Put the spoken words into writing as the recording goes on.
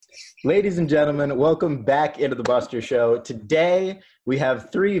Ladies and gentlemen, welcome back into the Buster Show. Today, we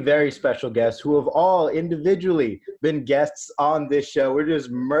have three very special guests who have all individually been guests on this show. We're just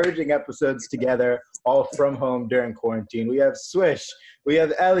merging episodes together, all from home during quarantine. We have Swish, we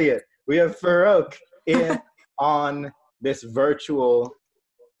have Eliot, we have Farokh in on this virtual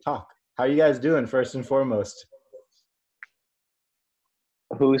talk. How are you guys doing, first and foremost?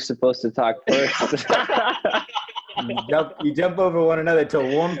 Who's supposed to talk first? You jump over one another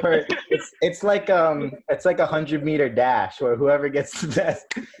till one person. It's like a 100-meter dash where whoever gets the best.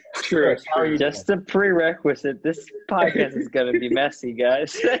 True. Just a prerequisite. This podcast is gonna be messy,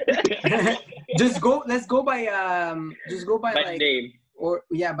 guys. Let's go by like name. Or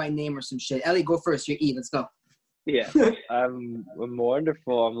by name or some shit. Ellie, go first. You're E. Let's go. Yeah. I'm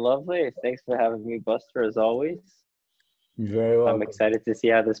wonderful. I'm lovely. Thanks for having me, Buster, as always. Very well. I'm excited to see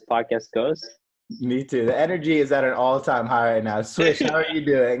how this podcast goes. Me too. The energy is at an all-time high right now. Swish, how are you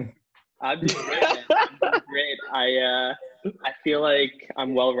doing? I'm doing great, man. I'm doing great. I feel like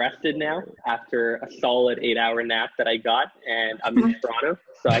I'm well rested now after a solid 8-hour nap that I got, and I'm in Toronto,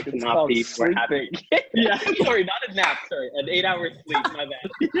 so I cannot be more happy. Yeah, sorry, not a nap. Sorry, an 8-hour sleep. My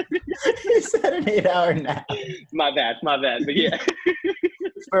bad. You said an 8-hour nap. My bad. But yeah.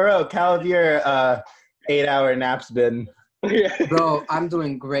 Farokh, how have your 8-hour naps been? Yeah. Bro, I'm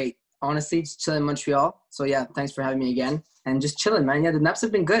doing great. Honestly, just chilling in Montreal. So yeah, thanks for having me again. And just chilling, man. Yeah, the naps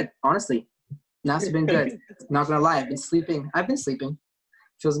have been good. Honestly, naps have been good. Not gonna lie, I've been sleeping.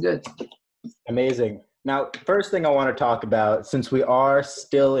 Feels good. Amazing. Now, first thing I want to talk about, since we are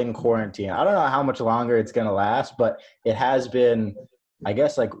still in quarantine, I don't know how much longer it's gonna last, but it has been, I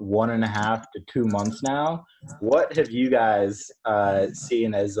guess, like 1.5 to 2 months now. What have you guys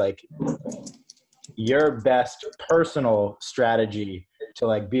seen as like your best personal strategy to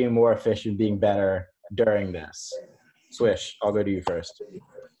like being more efficient, being better during this? Swish, I'll go to you first.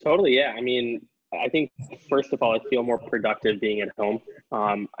 Totally, yeah. I mean, I think first of all, I feel more productive being at home.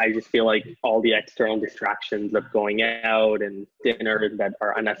 I just feel like all the external distractions of going out and dinner that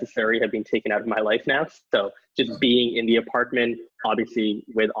are unnecessary have been taken out of my life now. So just being in the apartment, obviously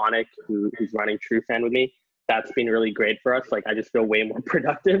with Onik, who's running True Fan with me, that's been really great for us. Like I just feel way more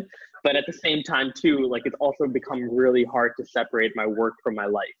productive. But at the same time too, like it's also become really hard to separate my work from my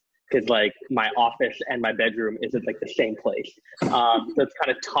life. Because like my office and my bedroom isn't like the same place. So it's kind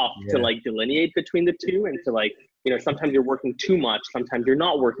of tough to like delineate between the two, and to like, you know, sometimes you're working too much, sometimes you're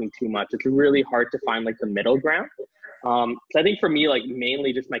not working too much. It's really hard to find like the middle ground. So I think for me, like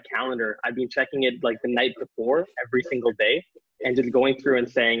mainly just my calendar, I've been checking it like the night before every single day and just going through and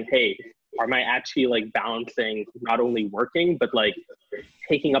saying, hey, am I actually like balancing not only working, but like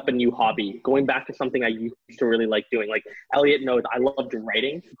taking up a new hobby, going back to something I used to really like doing. Like Eliot knows I loved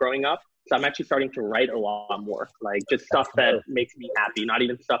writing growing up. So I'm actually starting to write a lot more, like just stuff that makes me happy, not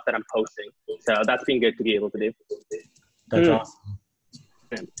even stuff that I'm posting. So that's been good to be able to do. That's awesome.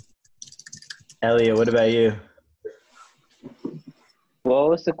 Yeah. Eliot, what about you? What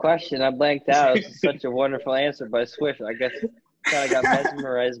was the question? I blanked out. It's such a wonderful answer by Swish. I guess I got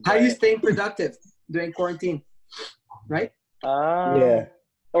mesmerized by How are you staying productive during quarantine? Right? Yeah.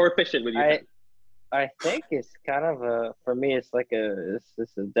 Or efficient with you. I think it's kind of for me, it's like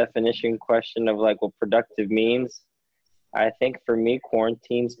it's a definition question of like what productive means. I think for me,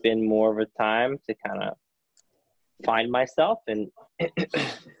 quarantine's been more of a time to kind of find myself and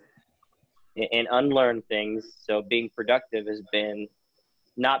unlearn things. So being productive has been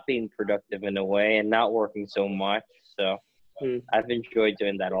not being productive in a way and not working so much. So I've enjoyed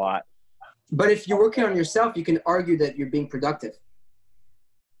doing that a lot. But if you're working on yourself, you can argue that you're being productive.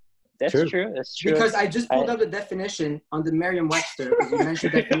 That's true. That's true. Because I just pulled up the definition on the Merriam-Webster, because you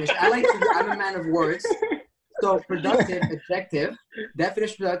mentioned definition. I'm a man of words. So productive, adjective,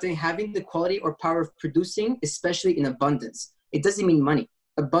 definition productive, having the quality or power of producing, especially in abundance. It doesn't mean money.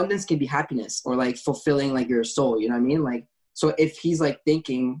 Abundance can be happiness or like fulfilling like your soul, you know what I mean? Like, so if he's like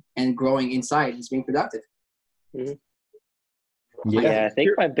thinking and growing inside, he's being productive. Yeah, I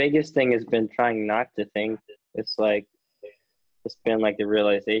think my biggest thing has been trying not to think. It's been like the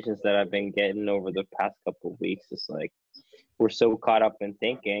realizations that I've been getting over the past couple of weeks. It's like we're so caught up in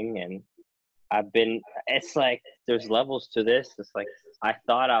thinking, and it's like there's levels to this. It's like I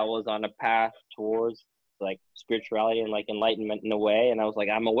thought I was on a path towards like spirituality and like enlightenment in a way, and I was like,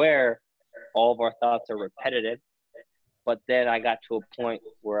 I'm aware all of our thoughts are repetitive, but then I got to a point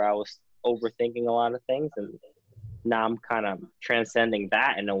where I was overthinking a lot of things, and now I'm kind of transcending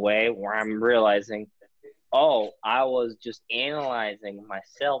that in a way where I'm realizing, oh, I was just analyzing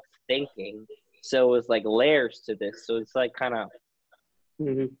myself thinking. So it was like layers to this. So it's like kind of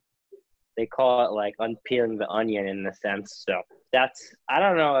they call it like unpeeling the onion in a sense. So that's, I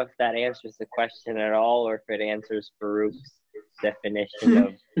don't know if that answers the question at all, or if it answers Farouk's definition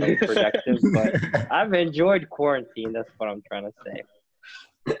of productive, but I've enjoyed quarantine. That's what I'm trying to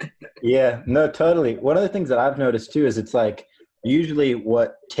say. Yeah, no, totally. One of the things that I've noticed too is it's like usually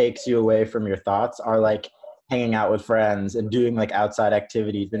what takes you away from your thoughts are like hanging out with friends and doing like outside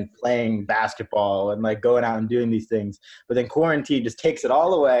activities and playing basketball and like going out and doing these things. But then quarantine just takes it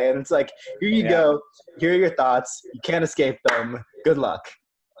all away, and it's like, here you go, here are your thoughts, you can't escape them, good luck.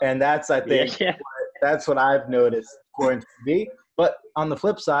 And that's, I think, that's what I've noticed quarantine to be. But on the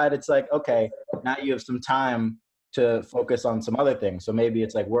flip side, it's like, okay, now you have some time to focus on some other things. So maybe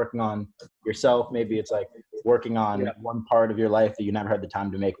it's like working on yourself. Maybe it's like working on one part of your life that you never had the time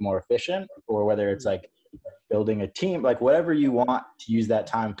to make more efficient, or whether it's like building a team, like whatever you want to use that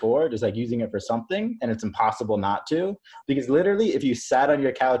time for, just like using it for something. And it's impossible not to, because literally if you sat on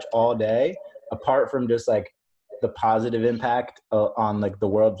your couch all day, apart from just like the positive impact on like the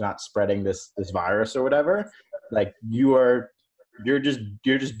world not spreading this virus or whatever, like you're just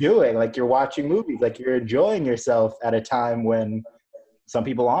doing, like you're watching movies, like you're enjoying yourself at a time when some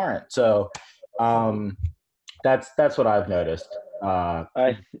people aren't. So that's what I've noticed.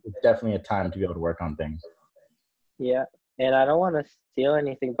 It's definitely a time to be able to work on things. Yeah, and I don't want to steal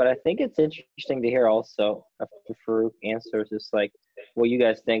anything, but I think it's interesting to hear also after Farokh answers, just like what you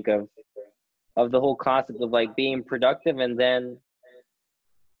guys think of the whole concept of like being productive and then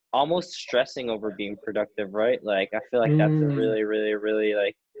almost stressing over being productive, right? Like I feel like that's a really, really, really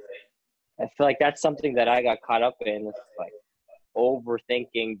like, I feel like that's something that I got caught up in. It's like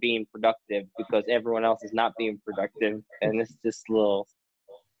overthinking being productive because everyone else is not being productive, and it's this little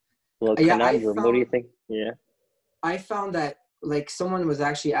conundrum. What do you think? Yeah. I found that like someone was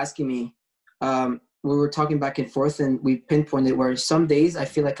actually asking me, we were talking back and forth, and we pinpointed where some days I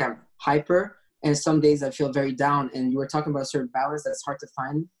feel like I'm hyper and some days I feel very down. And you were talking about a certain balance that's hard to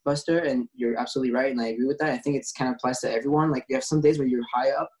find, Buster, and you're absolutely right. And I agree with that. I think it's kind of applies to everyone. Like you have some days where you're high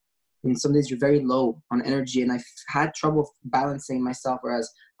up and some days you're very low on energy. And I've had trouble balancing myself, whereas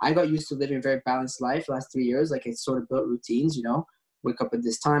I got used to living a very balanced life the last 3 years. Like I sort of built routines, you know, wake up at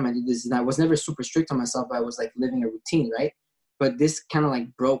this time, I do this, and I was never super strict on myself, but I was like living a routine, right? But this kind of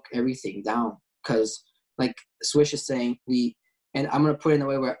like broke everything down, because like Swish is saying, and I'm gonna put it in a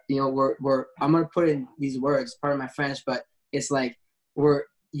way where, you know, I'm gonna put in these words, part of my French, but it's like we're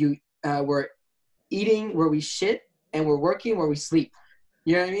eating where we shit and we're working where we sleep.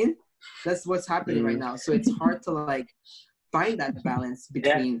 You know what I mean? That's what's happening right now. So it's hard to like find that balance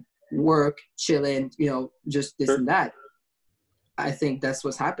between work, chilling, you know, just this and that. I think that's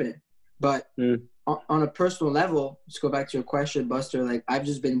what's happening. But on a personal level, just go back to your question, Buster, like I've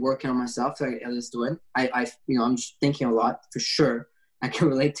just been working on myself, like Eliot's doing. You know, I'm just thinking a lot for sure. I can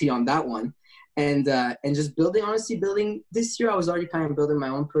relate to you on that one. And just building this year, I was already kind of building my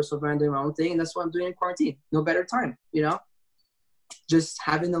own personal brand, doing my own thing. And that's what I'm doing in quarantine. No better time, you know, just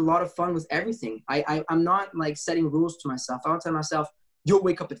having a lot of fun with everything. I'm not like setting rules to myself. I don't tell myself, you'll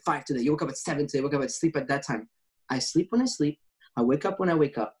wake up at 5 today. You'll wake up at 7 today. Wake up at sleep at that time. I sleep when I sleep. I wake up when I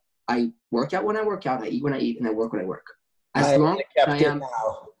wake up. I work out when I work out. I eat when I eat, and I work when I work. As long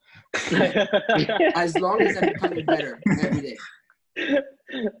as I'm becoming better every day.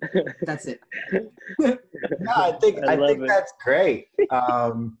 That's it. No, I think that's great.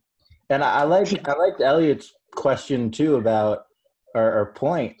 And I liked Eliot's question too about or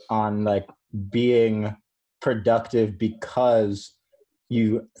point on like being productive because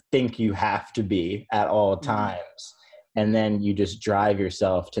you think you have to be at all times. And then you just drive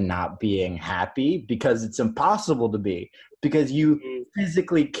yourself to not being happy because it's impossible to be, because you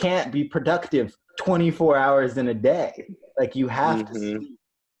physically can't be productive 24 hours in a day. Like you have to sleep,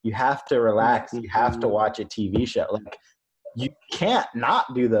 you have to relax, you have to watch a TV show. Like you can't not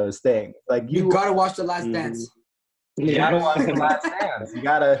do those things. Like you gotta watch The Last Dance. You gotta watch The Last Dance. You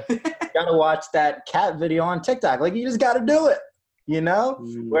gotta watch that cat video on TikTok. Like you just gotta do it, you know?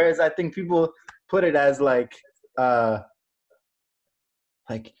 Whereas I think people put it as like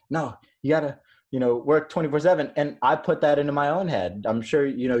no, you gotta, you know, work 24/7. And I put that into my own head. I'm sure,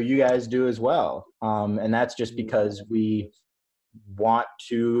 you know, you guys do as well. And that's just because we want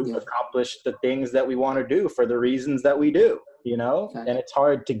to accomplish the things that we want to do for the reasons that we do, you know? And it's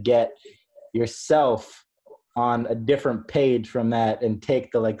hard to get yourself on a different page from that and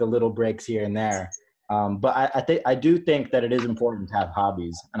take the little breaks here and there. But I do think that it is important to have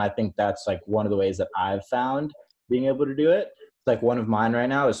hobbies. And I think that's like one of the ways that I've found being able to do it. Like one of mine right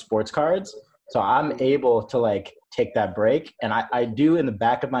now is sports cards. So I'm able to like take that break. And I do in the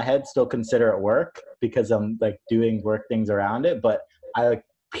back of my head still consider it work because I'm like doing work things around it. But I like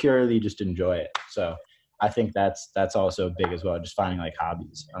purely just enjoy it. So I think that's also big as well, just finding like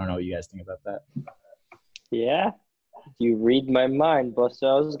hobbies. I don't know what you guys think about that. Yeah, you read my mind, Buster.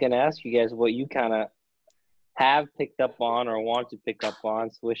 I was gonna ask you guys what you kind of have picked up on or want to pick up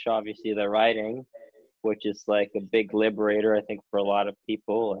on. Swish, obviously, the writing, which is like a big liberator, I think, for a lot of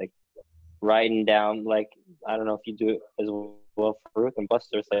people. Like writing down, like, I don't know if you do it as well, Farokh and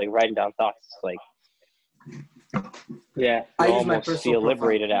Buster. It's like writing down thoughts. Like, Yeah. I you use my almost personal feel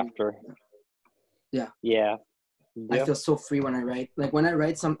liberated profile. after. Yeah. Yeah. I Yeah. feel so free when I write. Like when I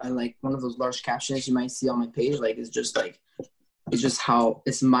write I like one of those large captions you might see on my page. Like it's just how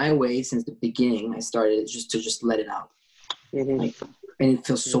it's my way since the beginning. I started just to let it out. Mm-hmm. Like, and it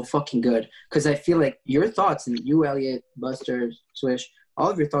feels so fucking good because I feel like your thoughts, and you, Eliot, Buster, Swish, all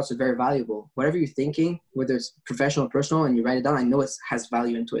of your thoughts are very valuable. Whatever you're thinking, whether it's professional or personal, and you write it down, I know it has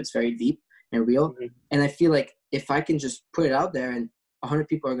value into it. It's very deep and real. Mm-hmm. And I feel like if I can just put it out there and 100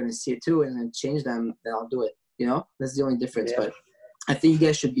 people are going to see it too and then change them, then I'll do it. You know, that's the only difference. Yeah. But I think you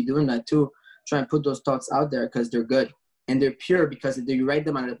guys should be doing that too. Try and put those thoughts out there because they're good and they're pure because you write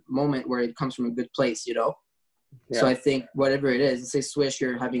them at a moment where it comes from a good place, you know? Yeah. So I think whatever it is, let's say Swish,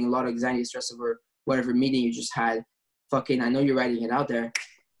 you're having a lot of anxiety, stress over whatever meeting you just had. Fucking, I know you're writing it out there.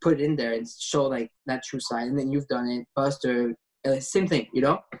 Put it in there and show like that true side. And then you've done it. Buster, same thing, you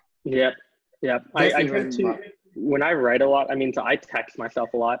know? Yeah. Yeah. I tend to, when I write a lot, I mean, so I text myself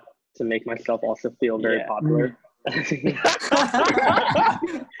a lot to make myself also feel very popular.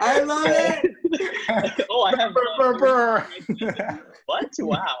 I love it. Oh, I have what?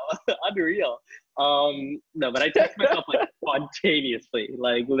 Wow, unreal. No, but I text myself like spontaneously,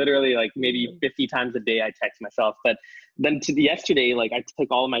 like literally, like maybe 50 times a day. I text myself, but then yesterday, like I took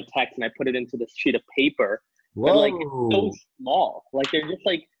all of my text and I put it into this sheet of paper. Whoa. But like it's so small, like they're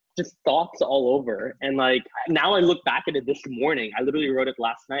just thoughts all over. And like now I look back at it this morning, I literally wrote it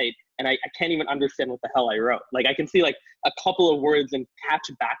last night and I can't even understand what the hell I wrote. Like I can see like a couple of words and catch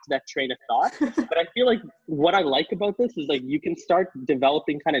back to that train of thought. But I feel like what I like about this is like you can start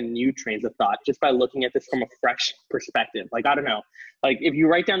developing kind of new trains of thought just by looking at this from a fresh perspective. Like, I don't know, like if you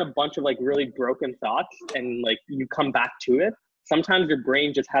write down a bunch of like really broken thoughts and like you come back to it, sometimes your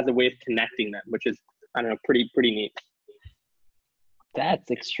brain just has a way of connecting them, which is, I don't know, pretty neat.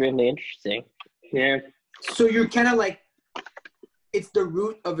 That's extremely interesting. Yeah. So you're kind of like, it's the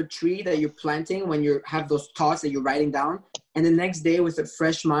root of a tree that you're planting when you have those thoughts that you're writing down. And the next day with a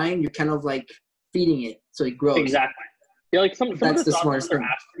fresh mind, you're kind of like feeding it so it grows. Exactly. Yeah, like some of the thoughts thing.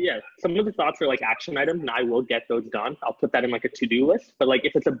 Some of the thoughts are like action items and I will get those done. I'll put that in like a to-do list. But like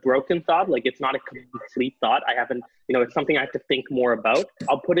if it's a broken thought, like it's not a complete thought, I haven't, it's something I have to think more about.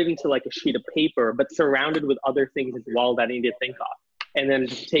 I'll put it into like a sheet of paper, but surrounded with other things as well that I need to think of. And then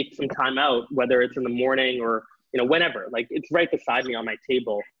just take some time out, whether it's in the morning or, whenever, like it's right beside me on my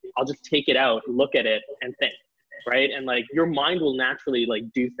table. I'll just take it out, look at it and think, right? And like your mind will naturally like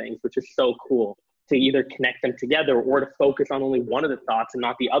do things, which is so cool to either connect them together or to focus on only one of the thoughts and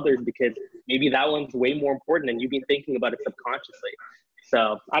not the others, because maybe that one's way more important and you've been thinking about it subconsciously.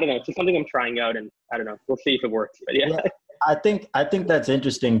 So I don't know, it's just something I'm trying out and I don't know, we'll see if it works, but yeah. I think that's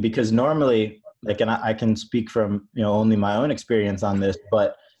interesting because normally, like, and I can speak from, only my own experience on this,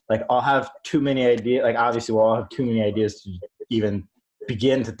 but like I'll have too many ideas. Like obviously we'll all have too many ideas to even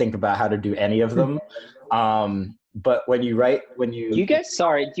begin to think about how to do any of them. But when you write, do you guys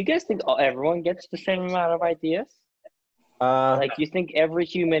think everyone gets the same amount of ideas? Like you think every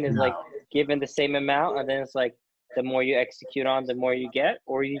human is like given the same amount and then it's like the more you execute on, the more you get,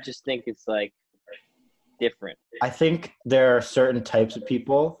 or you just think it's like different? I think there are certain types of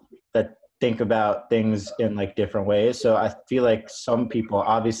people that think about things in like different ways. So I feel like some people,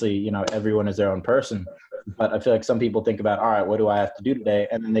 obviously, everyone is their own person, but I feel like some people think about, all right, what do I have to do today?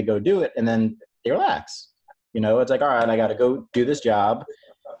 And then they go do it and then they relax. It's like, all right, I got to go do this job.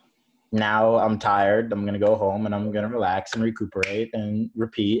 Now I'm tired. I'm going to go home and I'm going to relax and recuperate and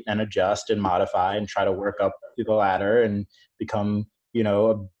repeat and adjust and modify and try to work up to the ladder and become,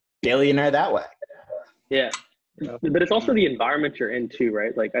 a billionaire that way. Yeah. But it's also the environment you're in too,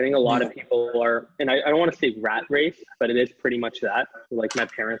 right? Like I think a lot of people are, and I don't want to say rat race, but it is pretty much that. Like my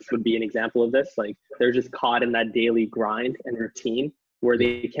parents would be an example of this. Like they're just caught in that daily grind and routine where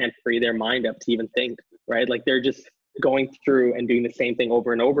they can't free their mind up to even think, right? Like they're just going through and doing the same thing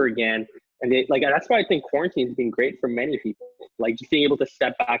over and over again. And they like, that's why I think quarantine has been great for many people. Like just being able to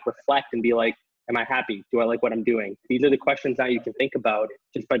step back, reflect and be like, am I happy? Do I like what I'm doing? These are the questions now you can think about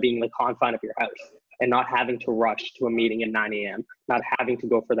just by being in the confine of your house and not having to rush to a meeting at 9 a.m., not having to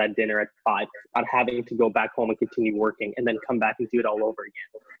go for that dinner at 5, not having to go back home and continue working and then come back and do it all over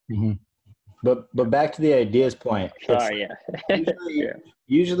again. But back to the ideas point. Sorry, yeah.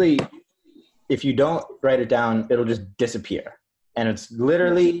 Usually, if you don't write it down, it'll just disappear. And it's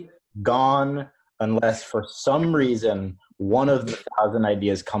literally gone unless for some reason one of the 1,000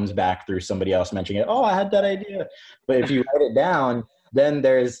 ideas comes back through somebody else mentioning it. Oh, I had that idea. But if you write it down, then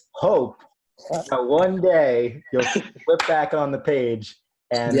there's hope that one day you'll flip back on the page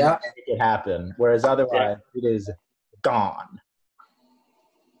and make it happen. Whereas otherwise, it is gone.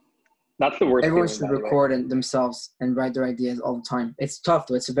 That's the worst. Everyone should record themselves and write their ideas all the time. It's tough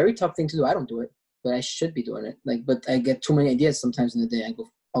though. It's a very tough thing to do. I don't do it, but I should be doing it. But I get too many ideas sometimes in the day.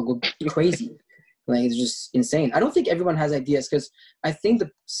 I'll go crazy. Like, it's just insane. I don't think everyone has ideas, because I think that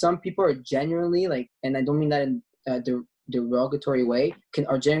some people are genuinely and I don't mean that in a derogatory way,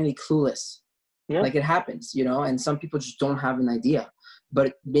 are genuinely clueless. Yeah. Like, it happens, and some people just don't have an idea.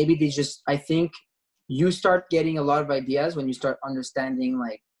 But maybe I think you start getting a lot of ideas when you start understanding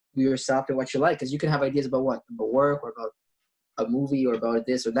yourself and what you like, because you can have ideas about what? About work, or about a movie, or about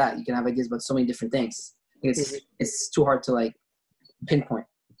this or that. You can have ideas about so many different things. It's too hard to pinpoint.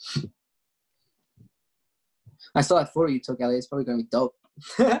 I saw that photo you took, Eliot. It's probably gonna be dope.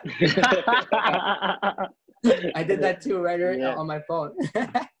 I did that too, right here on my phone.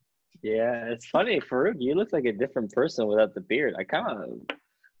 Yeah, it's funny, Farokh. You look like a different person without the beard. I kind of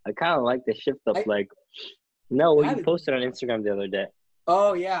like the shift up. What you posted on Instagram the other day.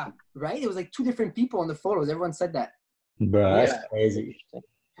 Oh yeah, right. It was like two different people on the photos. Everyone said that. Bro, that's crazy.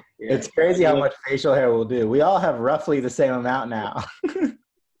 Yeah. It's crazy how much facial hair will do. We all have roughly the same amount now.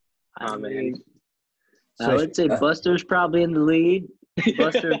 Oh man. I would say Buster's probably in the lead.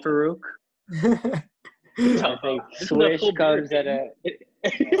 Buster and Farokh. I think Swish comes at a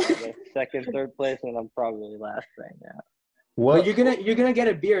second, third place, and I'm probably last right now. What? You're gonna get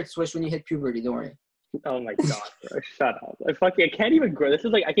a beard, Swish, when you hit puberty. Don't worry. Oh my god, bro! Shut up! I can't even grow. This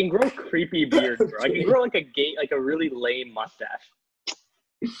is I can grow a creepy beard, bro. I can grow a really lame mustache.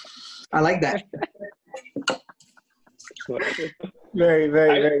 I like that. Very,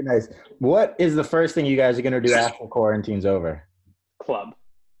 very, very nice. What is the first thing you guys are gonna do after quarantine's over? Club.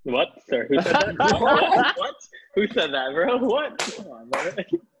 What? Sir, who said that? What? Who said that, bro? What? Come on, bro.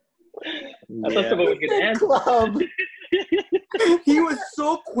 I thought someone was gonna answer. Club. He was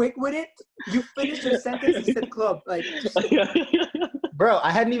so quick with it. You finished your sentence, he said club. Bro,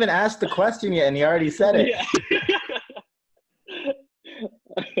 I hadn't even asked the question yet, and he already said it. Yeah.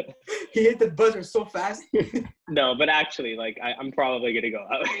 He hit the buzzer so fast. No, but actually, I'm probably gonna go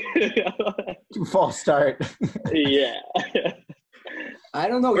out. False start. Yeah. I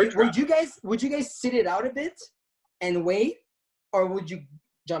don't know. Would you guys sit it out a bit and wait, or would you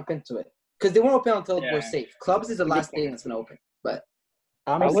jump into it? Because they won't open until we're safe. Clubs is the last thing that's gonna open. But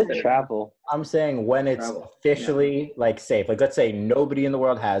I would travel. I'm saying when it's officially safe. Let's say nobody in the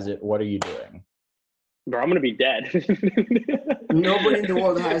world has it. What are you doing? Bro, I'm gonna be dead. Nobody in the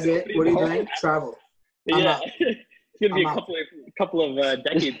world has it. What are you doing? Travel. Yeah. It's gonna be a couple of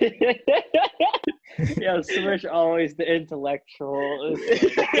decades. Yeah, Swish always the intellectual.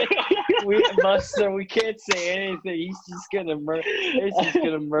 We can't say anything. He's just gonna murder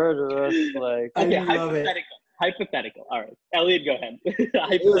us. I love it. Hypothetical. All right, Eliot, go ahead.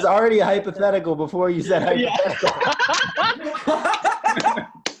 It was already hypothetical before you said hypothetical.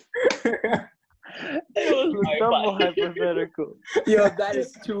 It was a double hypothetical. Yo, that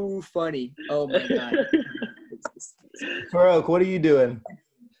is too funny. Oh my god. Farokh, what are you doing?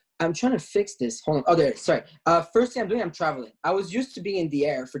 I'm trying to fix this. Hold on. Oh, there. Sorry. First thing I'm doing, I'm traveling. I was used to being in the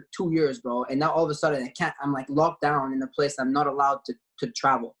air for 2 years, bro, and now all of a sudden I can't. I'm locked down in a place I'm not allowed to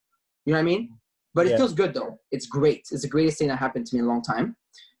travel. You know what I mean? But it feels good though. It's great. It's the greatest thing that happened to me in a long time.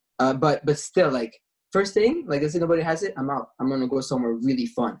 But still, first thing, let's say nobody has it, I'm out. I'm gonna go somewhere really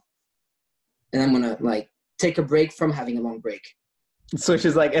fun, and I'm gonna take a break from having a long break. Swish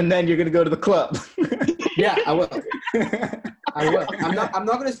is and then you're gonna go to the club. Yeah, I will. I will. I'm not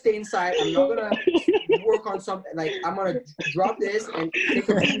gonna stay inside. I'm not gonna work on something. I'm gonna drop this and take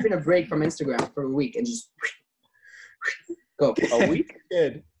even a break from Instagram for a week and just go. A week?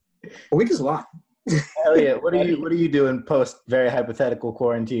 Good. A week is a lot. Eliot, what are you doing post very hypothetical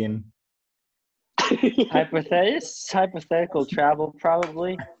quarantine? Hypothetical travel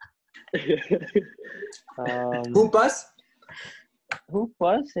probably. Hoop us? Hoop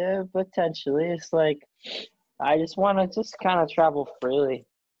us, yeah, potentially. It's I just want to kind of travel freely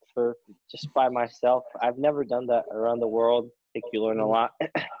for just by myself. I've never done that around the world. I think you learn a lot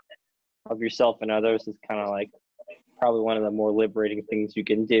of yourself and others. It's kind of probably one of the more liberating things you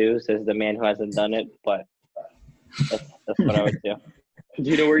can do, says the man who hasn't done it, but that's what I would do. Do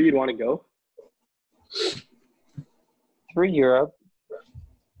you know where you'd want to go? Through Europe.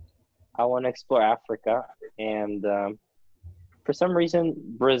 I want to explore Africa, and for some reason,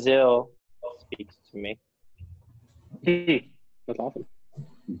 Brazil speaks to me. That's awesome.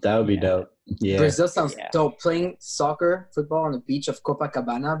 That would be dope. Yeah. Brazil sounds Yeah. dope. Playing soccer, football on the beach of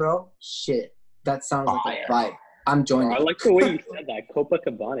Copacabana, bro. Shit, that sounds like a vibe. I'm joining. I like the way you said that,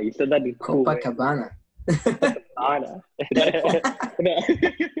 Copacabana. You said that in cool way. Copacabana. Copacabana.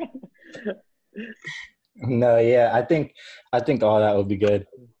 No, yeah, I think all that would be good.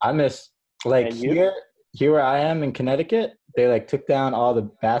 I miss like And you? here where I am in Connecticut, they like took down all the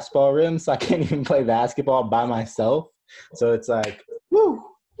basketball rims, so I can't even play basketball by myself. So it's like, woo.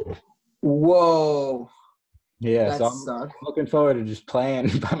 Whoa, Yeah, that so I'm sucks. looking forward to just playing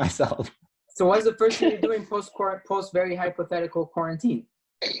by myself. So what's the first thing you're doing post very hypothetical quarantine?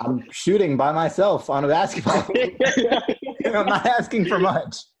 I'm shooting by myself on a basketball. I'm not asking for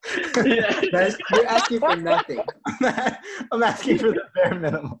much. You're asking for nothing. I'm asking for the bare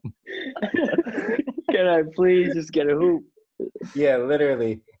minimum. Can I please just get a hoop? Yeah,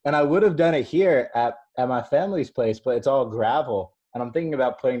 literally. And I would have done it here at my family's place, but it's all gravel. And I'm thinking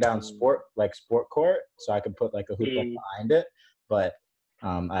about putting down sport court, so I could put like a hoop up behind it. But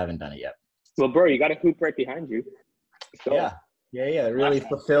I haven't done it yet. Well, bro, you got a hoop right behind you. So, Yeah. It really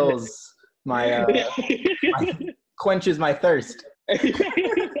fulfills my, quenches my thirst.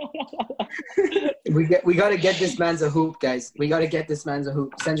 We got to get this man's a hoop, guys. We got to get this man's a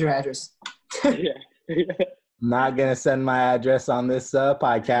hoop. Send your address. Yeah. Not gonna send my address on this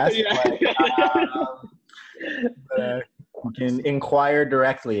podcast. But you can inquire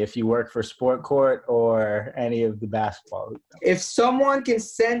directly if you work for Sport Court or any of the basketball. If someone can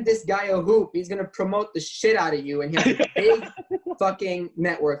send this guy a hoop, he's gonna promote the shit out of you, and he has a big fucking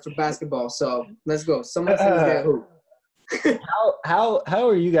network for basketball. So let's go. Someone send this guy a hoop. How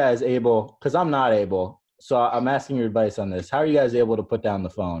are you guys able? Because I'm not able. So I'm asking your advice on this. How are you guys able to put down the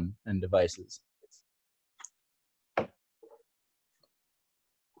phone and devices?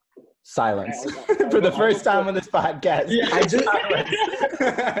 Silence for the first time on this podcast. Yeah. I just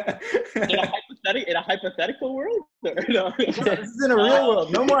In a hypothetical world? No. This is in a real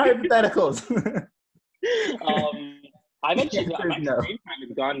world. No more hypotheticals. I've actually my screen time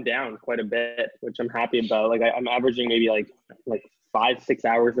has gone down quite a bit, which I'm happy about. Like I'm averaging maybe like 5-6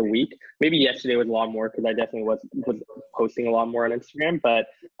 hours a week. Maybe yesterday was a lot more because I definitely was posting a lot more on Instagram. But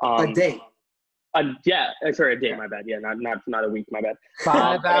a day. a day. My bad. Yeah, not a week. My bad.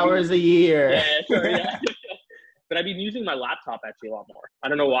 5 hours a year. Yeah, sorry. Yeah. But I've been using my laptop actually a lot more. I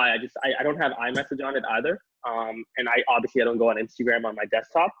don't know why. I don't have iMessage on it either. And I don't go on Instagram on my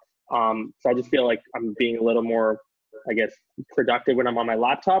desktop. So I just feel like I'm being a little more, I guess, productive when I'm on my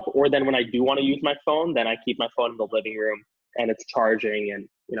laptop. Or then when I do want to use my phone, then I keep my phone in the living room and it's charging, and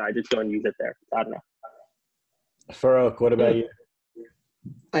I just don't use it there. I don't know. Farokh, what about you?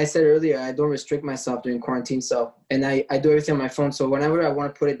 I said earlier, I don't restrict myself during quarantine. And I do everything on my phone. So whenever I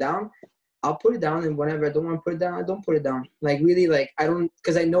want to put it down, I'll put it down. And whenever I don't want to put it down, I don't put it down. Like really, like I don't,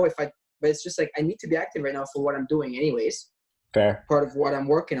 because I know but it's just like I need to be active right now for what I'm doing anyways. Fair. Part of what I'm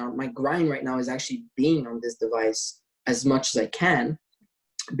working on. My grind right now is actually being on this device as much as I can,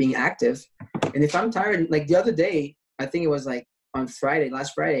 being active. And if I'm tired, like the other day, I think it was like on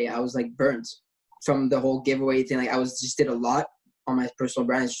last Friday, I was like burnt from the whole giveaway thing. Like I just did a lot on my personal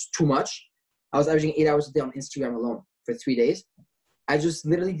brand. It's just too much. I was averaging 8 hours a day on Instagram alone for 3 days. I just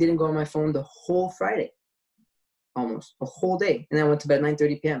literally didn't go on my phone the whole Friday, almost a whole day. And then I went to bed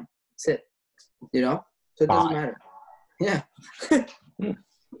 9:30 p.m. That's it. So it doesn't matter. Yeah.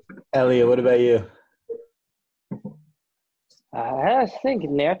 Eliot, what about you? I think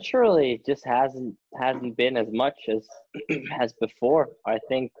naturally it just hasn't been as much as before. I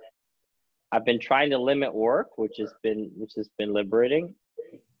think I've been trying to limit work, which has been liberating.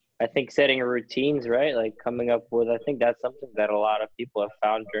 I think setting routines, right? Like coming up with, I think that's something that a lot of people have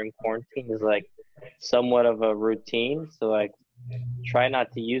found during quarantine is like somewhat of a routine. So like try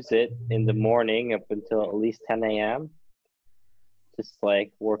not to use it in the morning up until at least 10 a.m. Just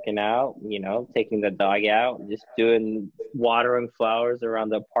like working out, taking the dog out, just doing watering flowers around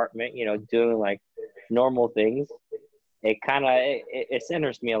the apartment, doing like normal things. It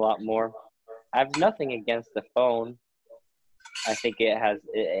centers me a lot more. I have nothing against the phone. I think it has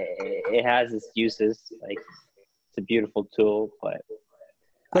its uses. Like it's a beautiful tool, but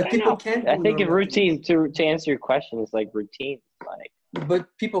people can't. I think a routine to answer your question is like routine. Like, but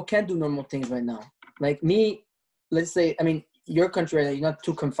people can't do normal things right now. Like me, let's say, I mean, your country, you're not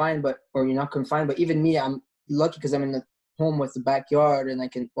too confined, or you're not confined. But even me, I'm lucky because I'm in the home with the backyard and I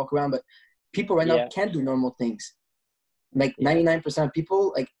can walk around. But people right now can't do normal things. Like 99% of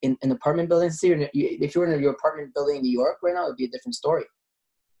people, like in apartment buildings here, if you're in your apartment building in New York right now, it'd be a different story.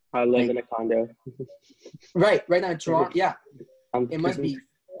 I live in a condo. Right now in Toronto, yeah. It must be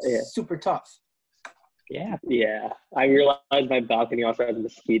super tough. Yeah. I realized my balcony also has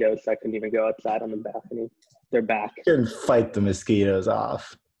mosquitoes, so I couldn't even go outside on the balcony. They're back. You can fight the mosquitoes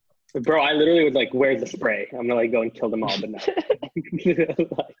off. Bro, I literally was like, where's the spray? I'm gonna go and kill them all, but no.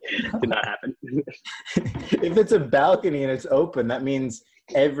 Did not happen. If it's a balcony and it's open, that means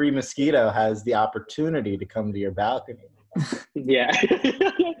every mosquito has the opportunity to come to your balcony. Yeah.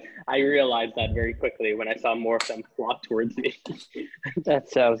 I realized that very quickly when I saw more of them flock towards me. That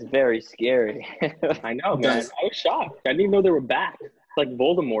sounds very scary. I know, man. I was shocked. I didn't even know they were back. It's like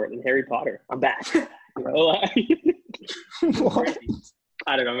Voldemort in Harry Potter. I'm back. What?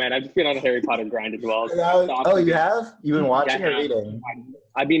 I don't know, man. I've just been on a Harry Potter grind as well. Oh, you have? You've been watching or reading?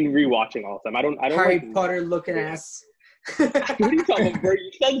 I've been rewatching all of them. I don't Harry Potter looking ass. What are you talking about, bro?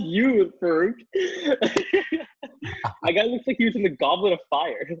 You said you, Farokh. My guy looks like he was in the Goblet of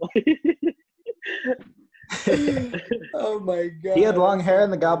Fire. Oh my god. He had long hair in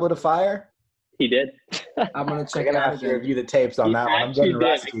the Goblet of Fire? He did. I'm gonna check I'm it gonna out have to again. review the tapes on that one. I'm getting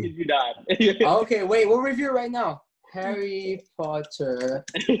rusty. I kid you not. Okay, wait, we'll review it right now. Harry Potter.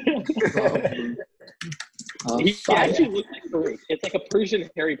 He actually looks like Farokh. It's like a Persian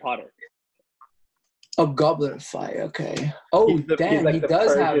Harry Potter. A Goblet of Fire, okay. Oh, He's damn, like he the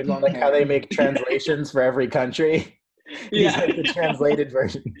does Persian, have long like hair. how they make translations for every country. He's like the translated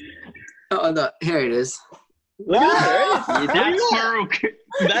version. Oh, no, here it is. Look at that. That's Farokh.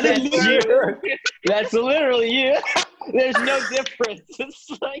 That is That's you. That's literally you. There's no difference. It's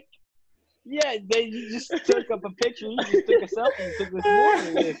like, yeah, they just took up a picture. You just took a selfie. You took this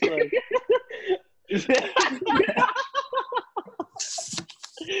morning. It's like,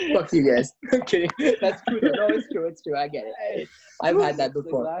 Fuck you guys. I'm kidding. That's true. No, it's true. It's true. I get it. I've had that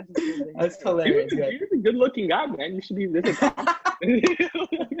before. That's hilarious. You're a good looking guy, man. You should be this. I'm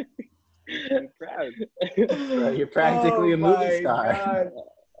proud. Bro, you're practically a movie star. God.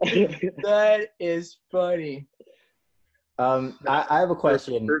 That is funny. I have a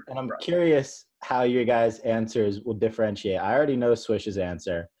question, and I'm curious how your guys' answers will differentiate. I already know Swish's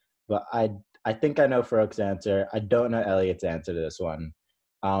answer, but I think I know Farokh's answer. I don't know Eliot's answer to this one.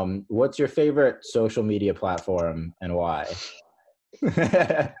 What's your favorite social media platform and why?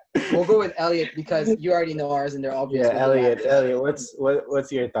 We'll go with Eliot because you already know ours and they're obvious. Yeah, Eliot,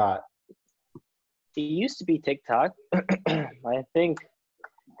 what's your thought? It used to be TikTok. I think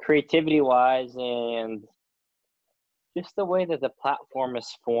creativity-wise and just the way that the platform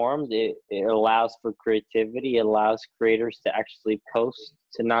is formed, it allows for creativity. It allows creators to actually post,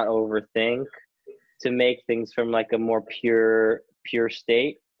 to not overthink, to make things from like a more pure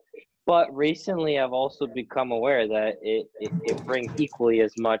state. But recently I've also become aware that it brings equally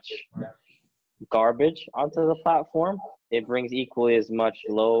as much garbage onto the platform. It brings equally as much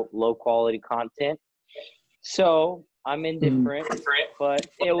low quality content. So I'm indifferent, but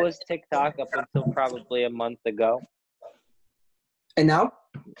it was TikTok up until probably a month ago. And now?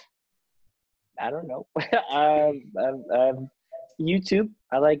 I don't know. YouTube.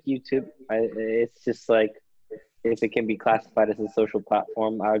 I like YouTube. It's just like, if it can be classified as a social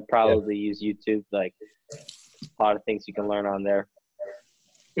platform, I would probably use YouTube. Like, a lot of things you can learn on there.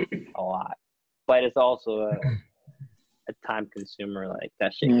 A lot. But it's also a time consumer. Like,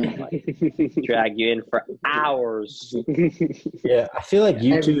 that shit can like drag you in for hours. Yeah, I feel like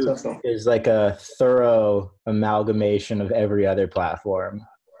YouTube is like a thorough amalgamation of every other platform.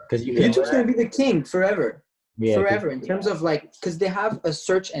 Because YouTube's going to be the king forever. Yeah, forever in terms of like, because they have a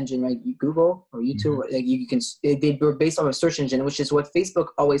search engine, right? Google or YouTube, like you can, they were based on a search engine, which is what Facebook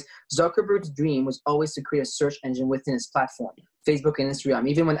always, Zuckerberg's dream was always to create a search engine within his platform, Facebook and Instagram.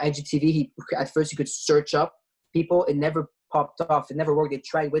 Even when IGTV, at first you could search up people, it never popped off, it never worked. They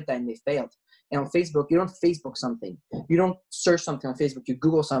tried with that and they failed. And on Facebook, you don't Facebook something, you don't search something on Facebook, you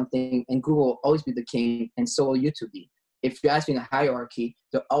Google something, and Google will always be the king, and so will YouTube be. If you ask me in a hierarchy,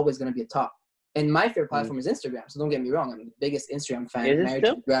 they're always going to be a top. And my favorite platform is Instagram. So don't get me wrong. I'm the biggest Instagram fan, married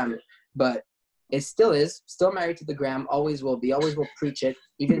to the gram. But it still is. Still married to the gram. Always will be. Always will preach it.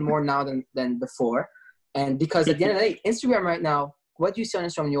 Even more now than before. And because at the end of the day, Instagram right now, what do you see on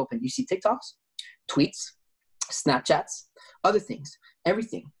Instagram when you open? You see TikToks, tweets, Snapchats, other things,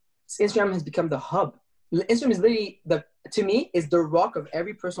 everything. Instagram has become the hub. Instagram is literally, to me, is the rock of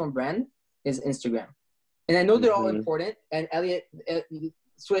every personal brand is Instagram. And I know they're all important. And Eliot,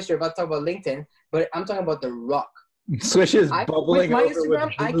 Swish, you're about to talk about LinkedIn, but I'm talking about the rock. Swish is bubbling with my over Instagram,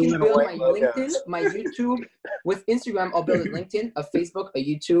 with I can build my logos. LinkedIn, my YouTube. With Instagram, I'll build a LinkedIn, a Facebook, a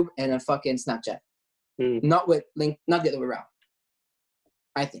YouTube, and a fucking Snapchat. Not with not the other way around.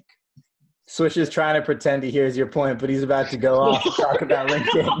 I think. Swish is trying to pretend he hears your point, but he's about to go off and talk about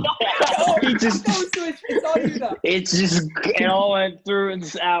LinkedIn. It's just it all went through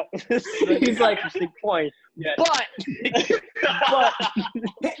and out. He's like, interesting point. Yeah. But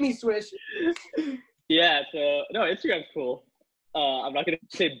Hit me, Swish. Yeah, so no, Instagram's cool. I'm not gonna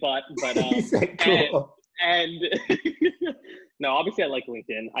say but he said cool. and no, obviously I like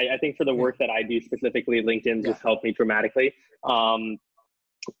LinkedIn. I think for the work that I do specifically, LinkedIn just helped me dramatically.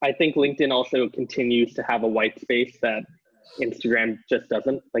 I think LinkedIn also continues to have a white space that Instagram just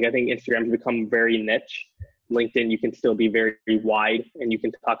doesn't. Like, I think Instagram's become very niche. LinkedIn, you can still be very wide, and you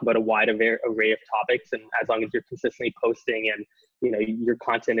can talk about a wide array of topics. And as long as you're consistently posting and, you know, your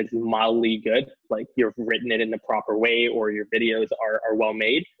content is mildly good, like you've written it in the proper way or your videos are well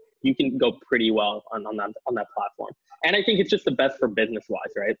made, you can go pretty well on that platform. And I think it's just the best for business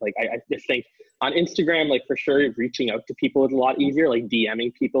wise, right? Like I just think on Instagram, like for sure, reaching out to people is a lot easier. Like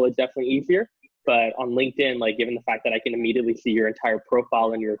DMing people is definitely easier. But on LinkedIn, like given the fact that I can immediately see your entire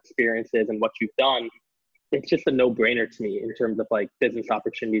profile and your experiences and what you've done, it's just a no-brainer to me in terms of like business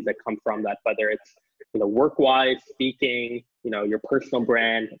opportunities that come from that, whether it's, you know, work-wise, speaking, you know, your personal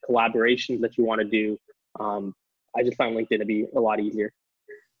brand, collaborations that you want to do. I just found LinkedIn to be a lot easier.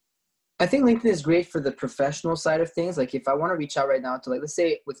 I think LinkedIn is great for the professional side of things. Like if I want to reach out right now to, like, let's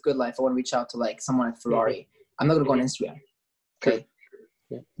say with Good Life, I want to reach out to like someone at Ferrari. I'm not going to go on Instagram. Okay.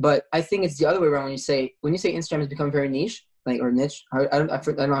 Yeah. But I think it's the other way around when you say Instagram has become very niche, like, or niche. I don't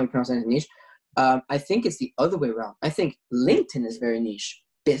know how you pronounce it, niche. I think it's the other way around. I think LinkedIn is very niche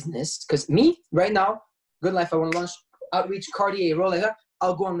business, because me right now, Good Life, I want to launch outreach, Cartier, Rolex,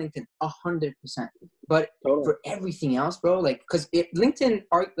 I'll go on LinkedIn 100%. But for everything else, bro, like, because LinkedIn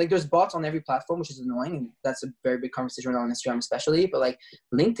are like, there's bots on every platform, which is annoying, and that's a very big conversation on Instagram especially. But like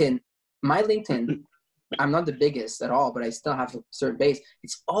LinkedIn, my LinkedIn, I'm not the biggest at all, but I still have a certain base.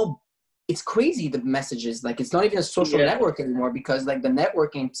 It's crazy, the messages. Like, it's not even a social network anymore, because like the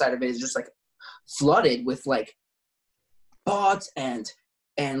networking side of it is just like flooded with like bots and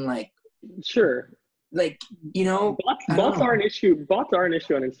like, sure, like, you know, bots are an issue. Bots are an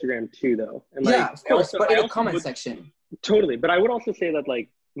issue on Instagram too, though. And like, yeah, of course, but in the comment section. Totally. But I would also say that like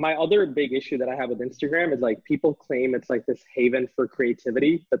my other big issue that I have with Instagram is like people claim it's like this haven for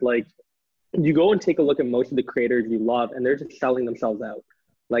creativity, but like you go and take a look at most of the creators you love and they're just selling themselves out.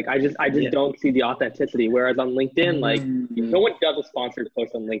 Like I just don't see the authenticity. Whereas on LinkedIn, like no one does a sponsored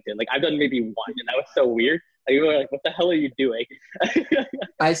post on LinkedIn. Like I've done maybe one, and that was so weird. Like, you were like, what the hell are you doing?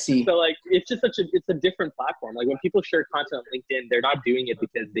 I see. So like it's just it's a different platform. Like when people share content on LinkedIn, they're not doing it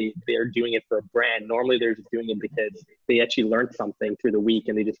because they're doing it for a brand. Normally they're just doing it because they actually learned something through the week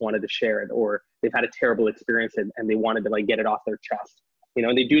and they just wanted to share it, or they've had a terrible experience and they wanted to like get it off their chest. You know,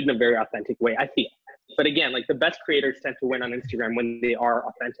 and they do it in a very authentic way, I feel. But again, like the best creators tend to win on Instagram when they are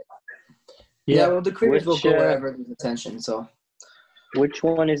authentic. Yeah, well, the creators will go wherever there's attention. So, which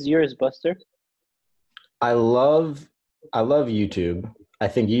one is yours, Buster? I love YouTube. I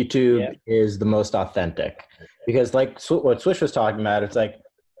think YouTube is the most authentic, because like what Swish was talking about, it's like,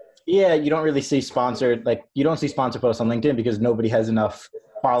 yeah, you don't really see sponsored, like you don't see sponsored posts on LinkedIn because nobody has enough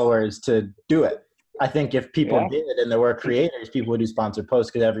followers to do it. I think if people did and there were creators, people would do sponsored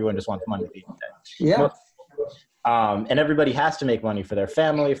posts because everyone just wants money these days. Yeah. And everybody has to make money for their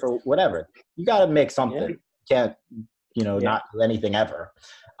family, for whatever. You got to make something. You can't, not do anything ever.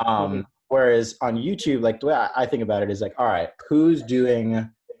 Whereas on YouTube, like the way I think about it is like, all right, who's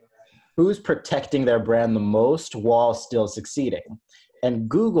protecting their brand the most while still succeeding? And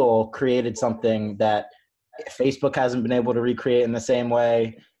Google created something that Facebook hasn't been able to recreate in the same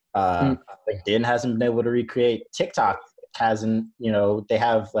way. LinkedIn hasn't been able to recreate. TikTok hasn't, they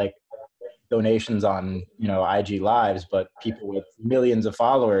have like donations on, IG lives, but people with millions of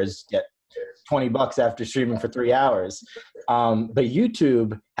followers get $20 after streaming for 3 hours. But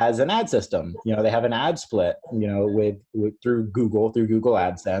YouTube has an ad system. They have an ad split, through Google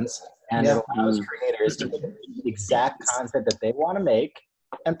AdSense, and it allows creators to make the exact content that they want to make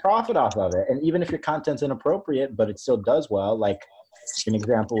and profit off of it. And even if your content's inappropriate, but it still does well, like an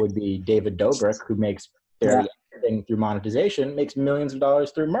example would be David Dobrik, who makes barely anything through monetization, makes millions of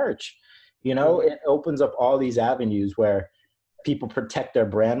dollars through merch. It opens up all these avenues where people protect their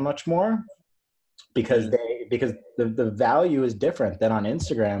brand much more, because the value is different than on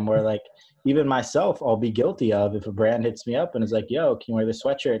Instagram, where like even myself, I'll be guilty of, if a brand hits me up and is like, yo, can you wear this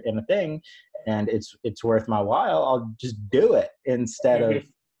sweatshirt and a thing, and it's worth my while, I'll just do it instead of,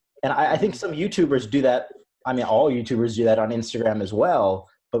 and I think some YouTubers do that. I mean, all YouTubers do that on Instagram as well,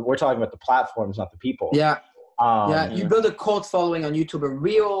 but we're talking about the platforms, not the people. Yeah. You build a cult following on YouTube, a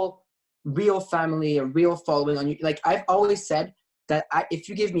real family, a real following on you. Like I've always said that if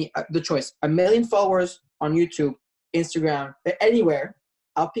you give me the choice, 1 million followers on YouTube, Instagram, anywhere,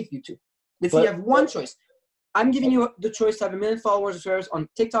 I'll pick YouTube. If you have one choice, I'm giving you the choice to have 1 million followers or shares on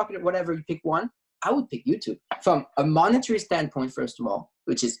TikTok, whatever, you pick one, I would pick YouTube. From a monetary standpoint, first of all,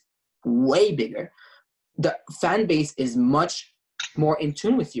 which is way bigger, the fan base is much more in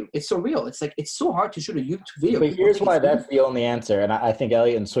tune with you. It's so real. It's like, it's so hard to shoot a YouTube video. But here's why that's the only answer. And I think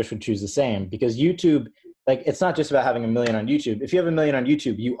Eliot and Swish would choose the same, because YouTube, like, it's not just about having 1 million on YouTube. If you have 1 million on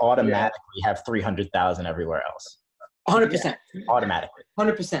YouTube, you automatically have 300,000 everywhere else. 100%. Automatically.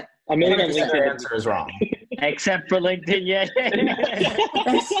 100%. I mean, Your answer is wrong. Except for LinkedIn, yeah.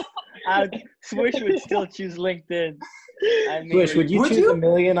 Swish would still choose LinkedIn. I mean, Swish, would you choose 1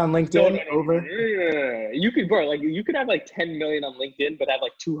 million on LinkedIn over? Yeah. You could, bro, like, you could have like 10 million on LinkedIn, but have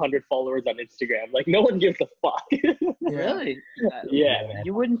like 200 followers on Instagram. Like, no one gives a fuck. really? Yeah.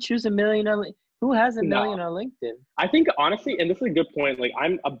 You wouldn't choose 1 million on LinkedIn? Who has 1 million on LinkedIn? I think, honestly, and this is a good point, like,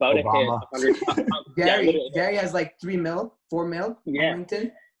 I'm about Obama. to hit 100. Gary has like 3 mil, 4 mil on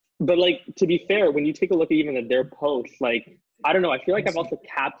LinkedIn. But, like, to be fair, when you take a look at even at their posts, like, I don't know, I feel like I've also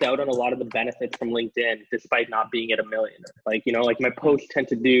capped out on a lot of the benefits from LinkedIn despite not being at 1 million. Like, you know, like, my posts tend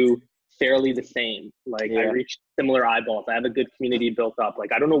to do fairly the same. Like, I reach similar eyeballs. I have a good community built up.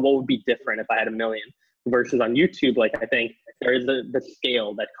 Like, I don't know what would be different if I had 1 million versus on YouTube. Like, I think there is the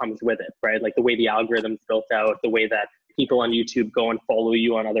scale that comes with it, right? Like, the way the algorithm's built out, the way that people on YouTube go and follow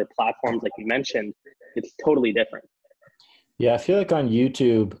you on other platforms, like you mentioned, it's totally different. Yeah, I feel like on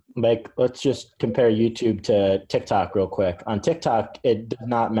YouTube, like, let's just compare YouTube to TikTok real quick. On TikTok, it does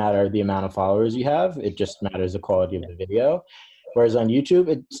not matter the amount of followers you have. It just matters the quality of the video. Whereas on YouTube,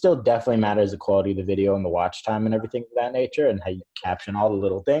 it still definitely matters the quality of the video and the watch time and everything of that nature and how you caption all the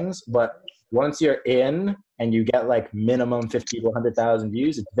little things. But once you're in and you get like minimum 50 to 100,000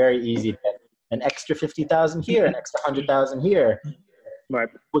 views, it's very easy to get an extra 50,000 here, an extra 100,000 here. Right.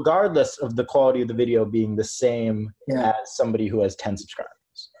 Regardless of the quality of the video being the same as somebody who has 10 subscribers.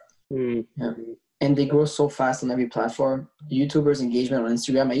 Yeah. And they grow so fast on every platform. YouTubers' engagement on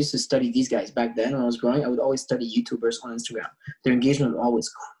Instagram. I used to study these guys back then when I was growing. I would always study YouTubers on Instagram. Their engagement was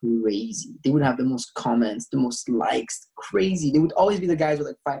always crazy. They would have the most comments, the most likes, crazy. They would always be the guys with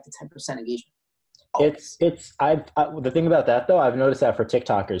like 5 to 10% engagement. The thing about that though, I've noticed that for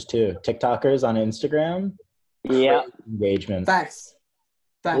TikTokers too. TikTokers on Instagram, engagement. Facts.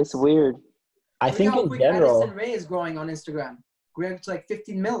 It's weird. I think in general, Addison Rae is growing on Instagram. Growing to like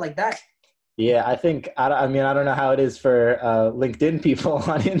 15 mil like that. Yeah, I think, I mean, I don't know how it is for LinkedIn people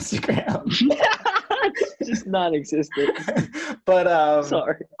on Instagram. Just non-existent. But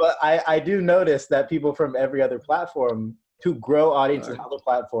sorry. But I do notice that people from every other platform who grow audiences on other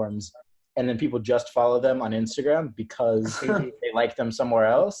platforms, and then people just follow them on Instagram because they like them somewhere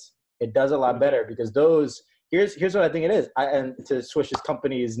else, it does a lot better because those, here's what I think it is. And to Swish's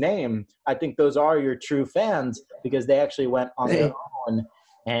company's name, I think those are your true fans because they actually went on their own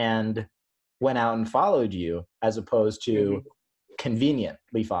and went out and followed you as opposed to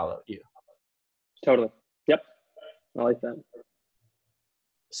conveniently followed you. Totally. Yep. I like that.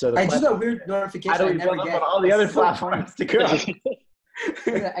 So I just got a weird notification. How do we build up on all the other platforms to grow?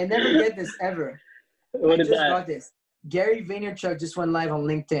 I never get this ever. What is that? I just got this. Gary Vaynerchuk just went live on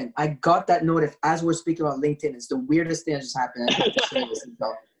LinkedIn. I got that notif as we're speaking about LinkedIn. It's the weirdest thing that just happened. I have to share this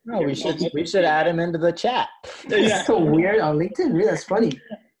info. No, we should add him into the chat. It's so weird on LinkedIn. Really, that's funny.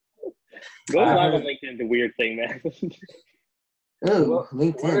 Going live on LinkedIn is a weird thing, man. Oh,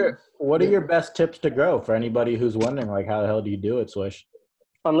 LinkedIn. What are your best tips to grow for anybody who's wondering, like, how the hell do you do it, Swish?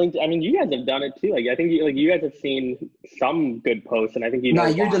 On LinkedIn, I mean, you guys have done it too. Like, I think you guys have seen some good posts, and I think you know. No,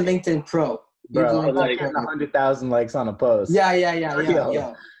 you're the LinkedIn pro. Bro, like 100,000 likes on a post. Yeah.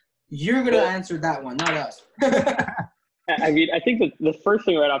 You're gonna answer that one, not us. I mean, I think the first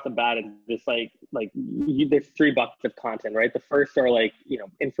thing right off the bat is just there's 3 buckets of content, right? The first are like,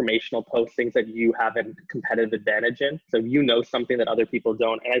 informational postings that you have a competitive advantage in. So you know something that other people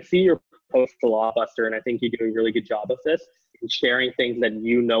don't. And I see your posts a lot, Buster, and I think you do a really good job of this, sharing things that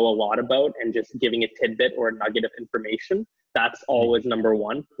you know a lot about and just giving a tidbit or a nugget of information. That's always number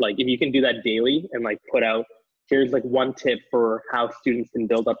one. Like, if you can do that daily and like put out, here's like one tip for how students can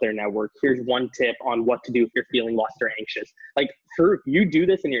build up their network. Here's one tip on what to do if you're feeling lost or anxious. Like, Farokh, you do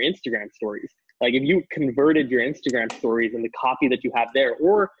this in your Instagram stories. Like, if you converted your Instagram stories and the copy that you have there,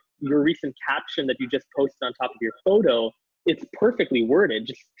 or your recent caption that you just posted on top of your photo, it's perfectly worded.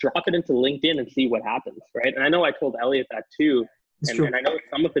 Just drop it into LinkedIn and see what happens, right? And I know I told Eliot that too. And I know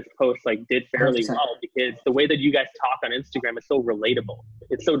some of his posts like did fairly 100%. Well because the way that you guys talk on Instagram is so relatable.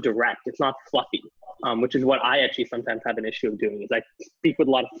 It's so direct. It's not fluffy, which is what I actually sometimes have an issue of doing is I speak with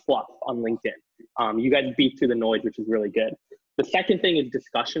a lot of fluff on LinkedIn. You guys beat through the noise, which is really good. The second thing is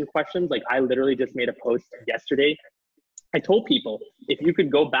discussion questions. Like I literally just made a post yesterday. I told people, if you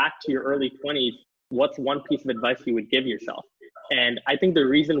could go back to your early 20s, what's one piece of advice you would give yourself? And I think the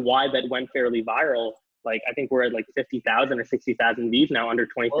reason why that went fairly viral, like I think we're at like 50,000 or 60,000 views now under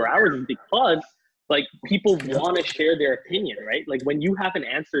 24 hours, is because like people want to share their opinion, right? Like when you have an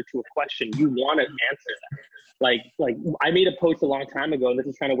answer to a question, you want to answer that. Like I made a post a long time ago, and this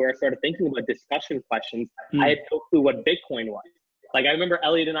is kind of where I started thinking about discussion questions. I had no clue what Bitcoin was. Like I remember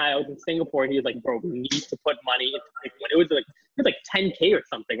Eliot and I was in Singapore, and he was like, "Bro, we need to put money into Bitcoin." It was like 10K or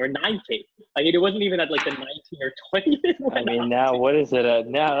something, or 9K. Like it wasn't even at like the 19 or 20. I mean, now what is it at?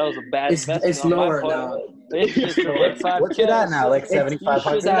 Now that was a bad investment. It's lower now. It's just like 5K. What's it at now? Like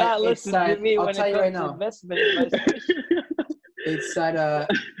 7,500? You should not listen to me I'll when tell it you comes right to now. investment advice. It's at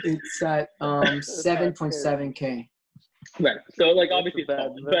 7.7K. Right. So like obviously, but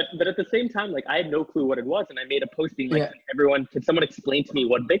at the same time, like I had no clue what it was, and I made a post being like, can someone explain to me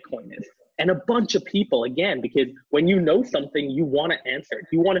what Bitcoin is? And a bunch of people, again, because when you know something, you want to answer it.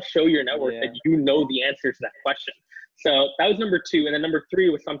 You want to show your network that you know the answer to that question. So that was number 2. And then number 3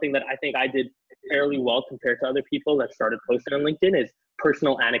 was something that I think I did fairly well compared to other people that started posting on LinkedIn, is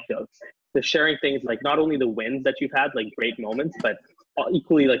personal anecdotes. The sharing things like not only the wins that you've had, like great moments, but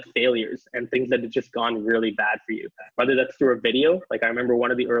equally like failures and things that have just gone really bad for you. Whether that's through a video, like I remember one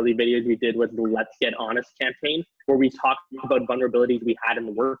of the early videos we did was the Let's Get Honest campaign, where we talked about vulnerabilities we had in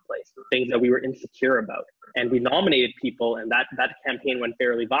the workplace, things that we were insecure about. And we nominated people, and that campaign went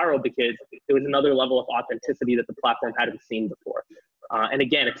fairly viral because it was another level of authenticity that the platform hadn't seen before. And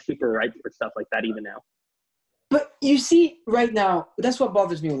again, it's super ripe for stuff like that even now. But you see, right now, that's what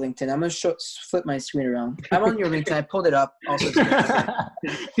bothers me with LinkedIn. I'm going to flip my screen around. I'm on your LinkedIn. I pulled it up. Also,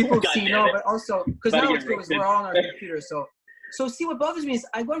 people see, no, but also, because now it's because we're all on our computer. So see, what bothers me is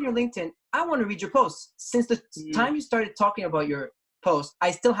I go on your LinkedIn. I want to read your posts. Since the time you started talking about your post,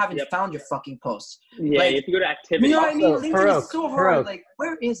 I still haven't found your fucking post. Yeah, like, you have to go to activity. You know what I mean? LinkedIn Farokh, is so hard. Like,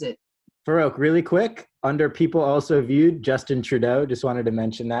 where is it? Farokh, really quick, under people also viewed, Justin Trudeau, just wanted to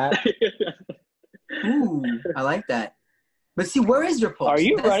mention that. Ooh, I like that. But see, where is your post? Are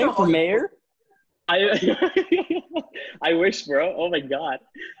you running for mayor? I wish, bro. Oh my God.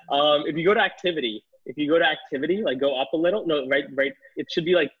 If you go to activity, like go up a little. No, right. It should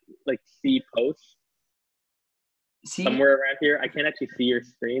be like see posts. See? Somewhere around here. I can't actually see your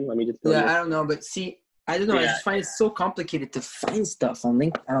screen. Let me just go I don't know, but see, I don't know. I just find it so complicated to find stuff on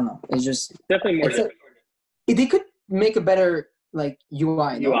LinkedIn. I don't know. It's just definitely more. They could make a better like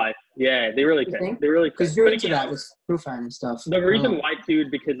UI. No? Yeah, they really can. They really because you're into that with Proofan and stuff. The reason why too is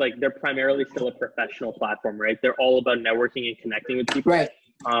because like they're primarily still a professional platform, right? They're all about networking and connecting with people. Right.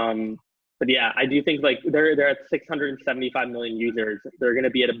 But yeah, I do think like they're at 675 million users. They're going to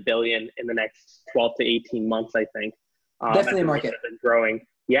be at 1 billion in the next 12 to 18 months, I think. Definitely market. Growing.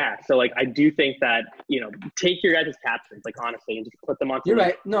 Yeah. So like, I do think that, take your guys' captions, like honestly, and just put them on. You're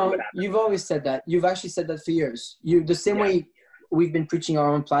right. No, you've always said that. You've actually said that for years. The same way we've been preaching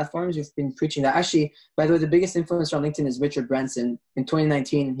our own platforms. You've been preaching that. Actually, by the way, the biggest influencer on LinkedIn is Richard Branson. In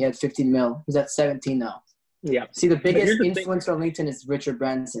 2019, he had 15 mil. He's at 17 now. Yeah. See, the biggest influencer on LinkedIn is Richard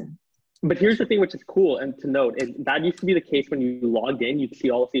Branson. But here's the thing, which is cool and to note, is that used to be the case when you logged in. You'd see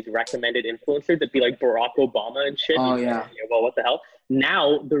all of these recommended influencers that'd be like Barack Obama and shit. Oh, yeah. Well, what the hell?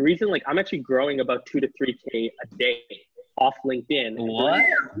 Now, the reason, like, I'm actually growing about 2 to 3K a day off LinkedIn. What?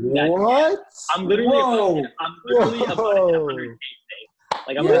 What? I'm literally about 100K today.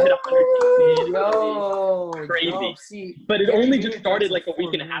 Like, I'm gonna hit 100K. Yo, crazy. See, but it only just started like a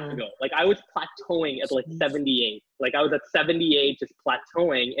week and a half ago. Like, I was plateauing at like 78. Like, I was at 78, just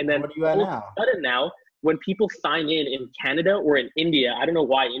plateauing. And then what are you at all of a sudden now, when people sign in Canada or in India, I don't know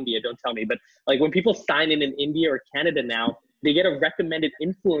why India, don't tell me, but like when people sign in India or Canada now, they get a recommended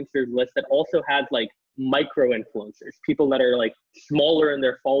influencers list that also has like micro influencers, people that are like smaller in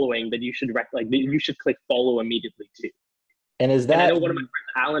their following that you should you should click follow immediately too. And is that? And I know one of my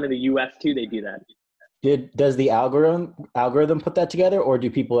friends, Alan, in the US too, they do that. Does the algorithm put that together, or do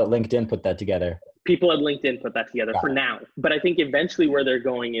people at LinkedIn put that together? People at LinkedIn put that together for now. But I think eventually where they're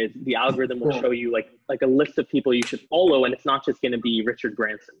going is the algorithm will show you like a list of people you should follow, and it's not just going to be Richard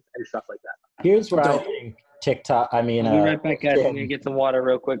Branson and stuff like that. Here's where I think TikTok, I'll be right back, guys. I'm going to get some water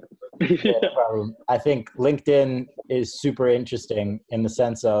real quick. No problem. I think LinkedIn is super interesting in the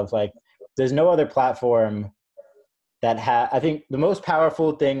sense of like, there's no other platform that I think the most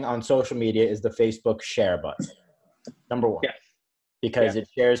powerful thing on social media is the Facebook share button. Number one. Yes. Because it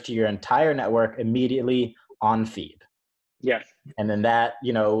shares to your entire network immediately on feed. Yes. And then that,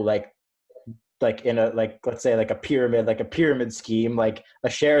 like in a, like, let's say like a pyramid scheme, like a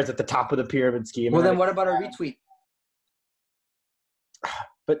share is at the top of the pyramid scheme. Well, then what about a retweet?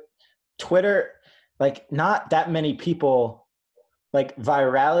 Twitter, like not that many people, like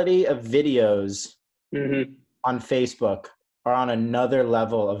virality of videos on Facebook are on another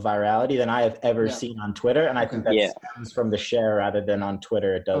level of virality than I have ever seen on Twitter. And I think that stems from the share rather than on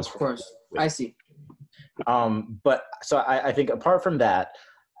Twitter. It does. Of course. I see. But so I think apart from that,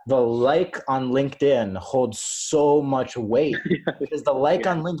 the like on LinkedIn holds so much weight because the like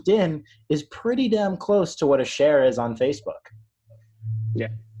on LinkedIn is pretty damn close to what a share is on Facebook. Yeah.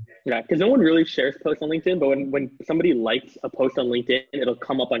 Yeah, because no one really shares posts on LinkedIn, but when somebody likes a post on LinkedIn, it'll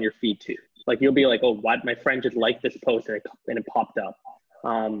come up on your feed too. Like you'll be like, oh, what? My friend just liked this post and it popped up.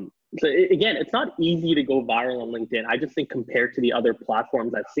 So again, it's not easy to go viral on LinkedIn. I just think compared to the other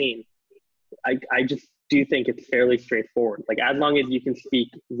platforms I've seen, I just do think it's fairly straightforward. Like as long as you can speak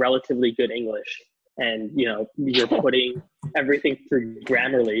relatively good English and, you know, you're putting everything through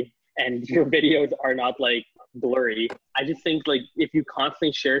Grammarly and your videos are not like blurry. I just think like if you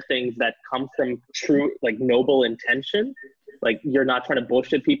constantly share things that come from true, like noble intention, like you're not trying to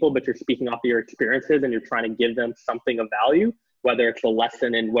bullshit people, but you're speaking off of your experiences and you're trying to give them something of value, whether it's a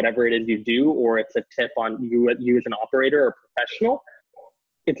lesson in whatever it is you do, or it's a tip on you as an operator or professional,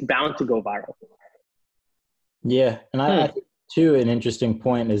 it's bound to go viral. Yeah. And I think too, an interesting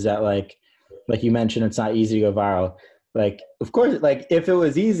point is that like you mentioned, it's not easy to go viral. Like, of course, like if it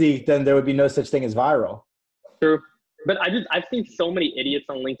was easy, then there would be no such thing as viral. True. But I've seen so many idiots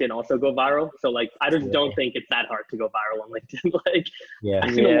on LinkedIn also go viral. So like, I just don't think it's that hard to go viral on LinkedIn. Like,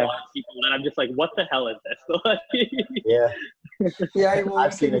 I've seen a lot of people that I'm just like, what the hell is this? Yeah, well,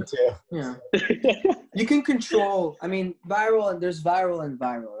 I've seen it too. Yeah. You can control, I mean, there's viral and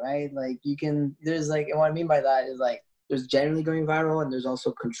viral, right? Like there's like, and what I mean by that is like, there's generally going viral and there's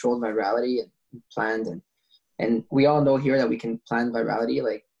also controlled virality and planned. And we all know here that we can plan virality,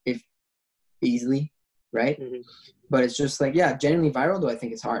 like if easily, right? But it's just like, genuinely viral, though I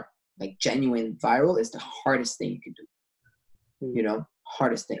think it's hard. Like genuine viral is the hardest thing you can do. You know,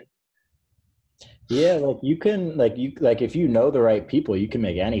 hardest thing. Yeah, like you can, if you know the right people, you can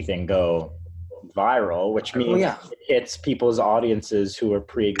make anything go viral, which means it hits people's audiences who are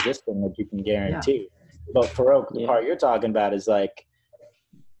pre-existing, like you can guarantee. But Farokh, the part you're talking about is like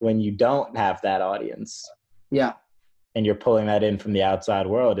when you don't have that audience. Yeah. And you're pulling that in from the outside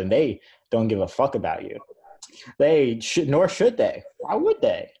world and they don't give a fuck about you. They should, nor should they. Why would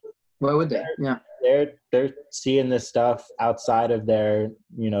they? Why would they? Yeah. They're seeing this stuff outside of their,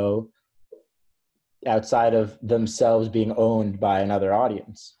 outside of themselves being owned by another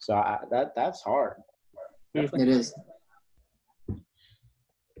audience. So that's hard. It is.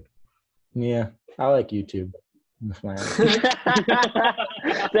 Yeah, I like YouTube. That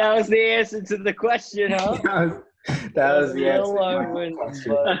was the answer to the question, huh? That was the answer. That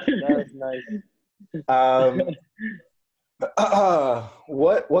was nice.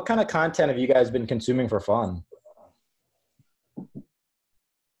 What kind of content have you guys been consuming for fun?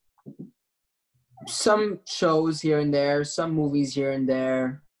 Some shows here and there, some movies here and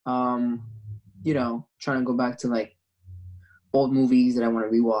there. Trying to go back to like old movies that I want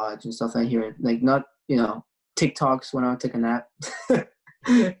to rewatch and stuff like here. Like not, TikToks when I take a nap.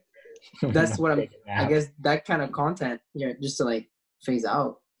 That's what I guess that kind of content, just to like phase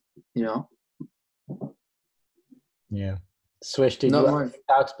out, Yeah. Swish, did you watch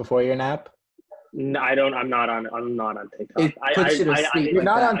TikToks before your nap? No, I don't. I'm not on TikTok. You're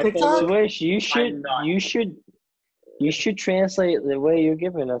not on TikTok? Swish, you should translate the way you're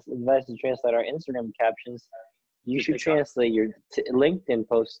giving us advice to translate our Instagram captions. You should translate your LinkedIn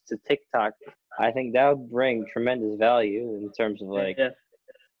posts to TikTok. I think that would bring tremendous value in terms of like,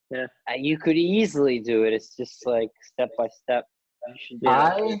 you could easily do it. It's just like step by step.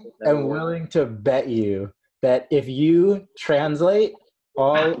 I am willing to bet you that if you translate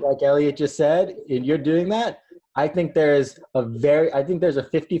all, like Eliot just said, and you're doing that, I think there's a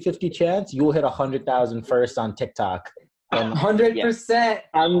 50-50 chance you will hit 100,000 first on TikTok. 100%.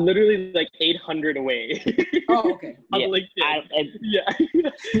 I'm literally like 800 away. Oh, okay. On LinkedIn.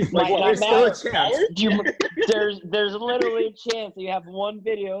 There's still a chance. There's literally a chance that you have one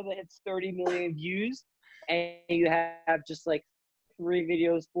video that hits 30 million views, and you have just like 3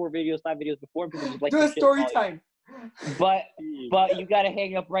 videos, 4 videos, 5 videos before. Like do a story time. But you gotta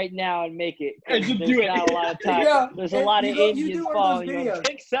hang up right now and make it. And just there's do it. not a lot of time. Yeah, there's a lot of Indians following you videos. on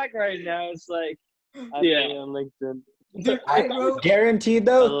TikTok right now. It's like I'm on LinkedIn. Dude, guaranteed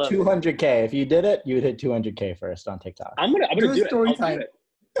though, 200K. If you did it, you would hit 200K first on TikTok. I'm gonna do it. Story time.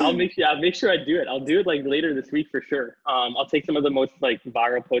 I'll make sure I do it. I'll do it like later this week for sure. I'll take some of the most like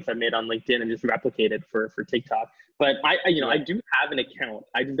viral posts I made on LinkedIn and just replicate it for TikTok. But I do have an account.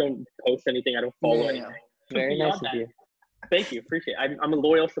 I just don't post anything. I don't follow anything. Very nice of you. Thank you, appreciate it. I'm a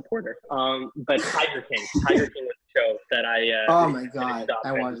loyal supporter. But Tiger King was a show that I. Oh my god,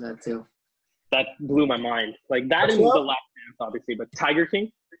 I watched that too. That blew my mind. Like that and The Last Dance, obviously, but Tiger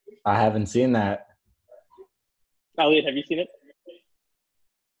King. I haven't seen that. Eliot, have you seen it?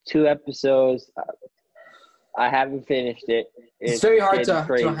 2 episodes. I haven't finished it. It's very hard to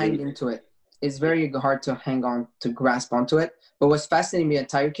hang into it. It's very hard to hang on, to grasp onto it. But what's fascinating me at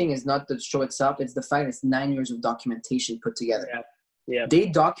Tiger King is not the show itself, it's the fact it's 9 years of documentation put together. Yeah.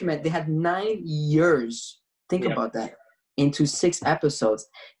 They had 9 years, think about that, into 6 episodes.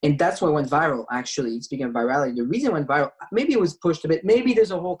 And that's what went viral, actually. Speaking of virality, the reason it went viral, maybe it was pushed a bit, maybe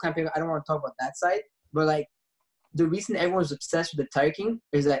there's a whole campaign, I don't want to talk about that side, but like, the reason everyone's obsessed with the Tiger King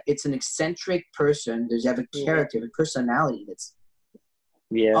is that it's an eccentric person. You have a character, a personality that's,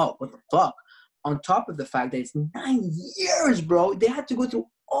 oh, what the fuck? On top of the fact that it's 9 years, bro. They had to go through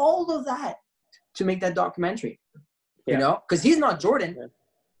all of that to make that documentary. You know? Because he's not Jordan.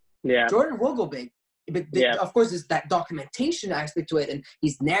 Yeah. Jordan will go big. But of course, there's that documentation aspect to it, and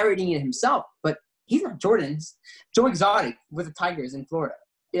he's narrating it himself. But he's not Jordan. It's Joe Exotic with the Tigers in Florida.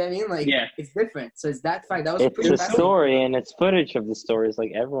 You know what I mean? Like, it's different. So it's that fact. That was it's a story, and it's footage of the stories.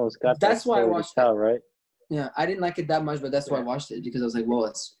 Like, everyone's got that's why I watched it, right? Yeah, I didn't like it that much, but that's why I watched it, because I was like, whoa,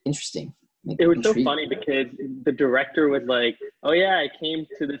 it's interesting. Like, it was so funny because the director was like, oh, yeah, I came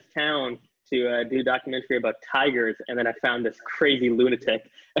to this town to do a documentary about tigers, and then I found this crazy lunatic.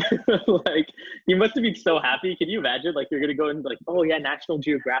 Like, you must have been so happy. Can you imagine? Like, you're going to go and like, oh, yeah, National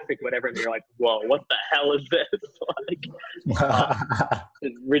Geographic, whatever, and you're like, whoa, what the hell is this? Like,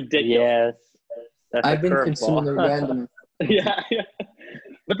 it's ridiculous. Yes. I've been consuming the random. Yeah.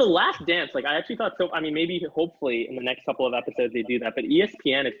 But The Last Dance, like, I actually thought so. I mean, maybe hopefully in the next couple of episodes they do that. But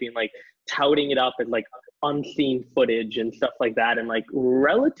ESPN has been like touting it up as like unseen footage and stuff like that. And like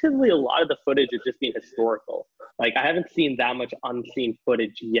relatively a lot of the footage has just been historical. Like, I haven't seen that much unseen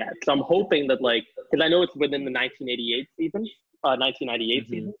footage yet. So I'm hoping that, like, because I know it's within the 1998 season.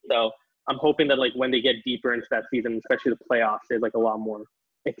 So I'm hoping that like when they get deeper into that season, especially the playoffs, there's like a lot more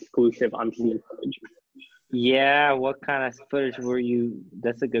exclusive unseen footage. Yeah, what kind of footage were you?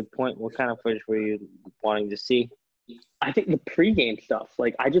 That's a good point. What kind of footage were you wanting to see? I think the pregame stuff.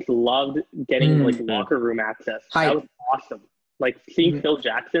 Like, I just loved getting like locker room access. That was awesome. Like, seeing Phil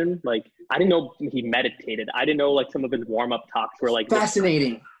Jackson. Like, I didn't know he meditated. I didn't know like some of his warm up talks were like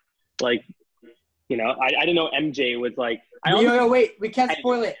fascinating. Like, you know, I didn't know MJ was like. Wait, we can't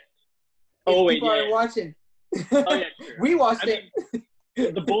spoil it. Oh wait, people are watching. Oh yeah, sure. We watched it.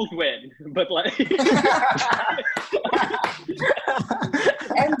 The Bulls win, but like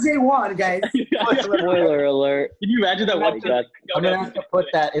MJ won, guys. Spoiler alert! Can you imagine that? I'm gonna have to put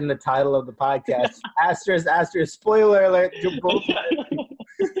that in the title of the podcast. Asterisk, spoiler alert.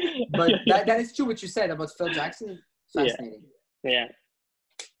 But that is true. What you said about Phil Jackson, fascinating. Yeah.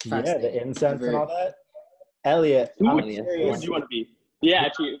 The incense and all that. Eliot, who would you want to be? Yeah,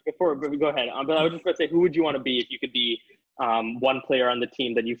 actually, before we go ahead, but I was just going to say, who would you want to be if you could be one player on the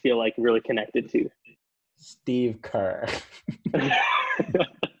team that you feel like really connected to? Steve Kerr.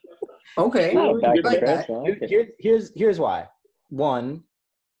 Okay. Like that. Here's why. One,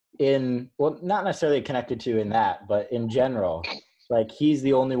 not necessarily connected to in that, but in general, like, he's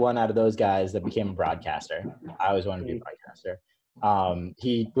the only one out of those guys that became a broadcaster. I always wanted to be a broadcaster.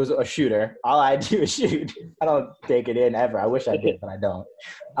 He was a shooter. All I do is shoot. I don't take it in ever. I wish I did, but I don't.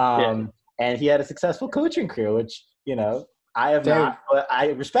 And he had a successful coaching career, which, you know, I have not, but I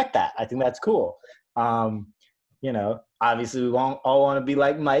respect that. I think that's cool. You know, obviously we won't all want to be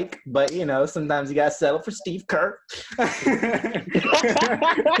like Mike, but, you know, sometimes you got to settle for Steve Kerr. That's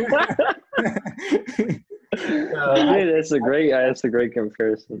a great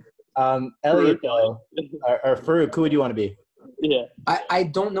comparison. Eliot, though, or Farokh, who would you want to be? Yeah, I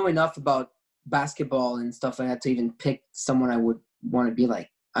don't know enough about basketball and stuff like that to even pick someone I would want to be like.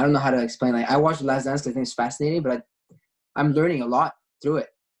 I don't know how to explain. Like, I watched The Last Dance. I think it's fascinating, but I'm learning a lot through it.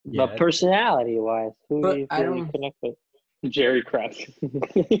 Yeah. But personality-wise, who do you connect with? Jerry Krause.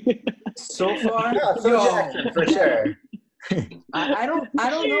 So far, Jackson, for sure. I don't know.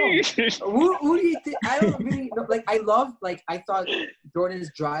 Who do you think? I don't really know. Like, I thought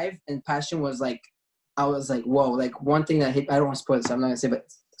Jordan's drive and passion was like, I was like, whoa. Like, one thing that I don't want to spoil this, so I'm not gonna say, but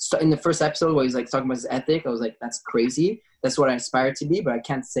in the first episode where he's like talking about his ethic, I was like, that's crazy. That's what I aspire to be, but I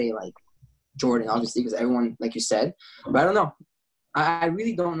can't say like Jordan, obviously, because everyone, like you said. But I don't know. I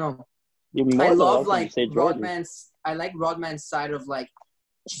really don't know. I love like Rodman's. I like Rodman's side of like,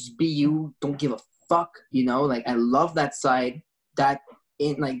 just be you, don't give a fuck. You know, like, I love that side. That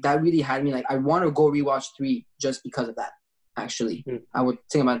really had me like, I want to go rewatch 3 just because of that. actually. I would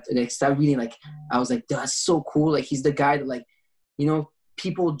think about it. Like, start reading, like, I was like, that's so cool. Like, he's the guy that, like, you know,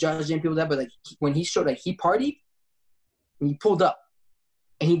 people judge him, people that, but like, when he showed, like, he partied, and he pulled up,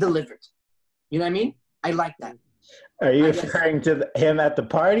 and he delivered. You know what I mean? I like that. Are you referring to him at the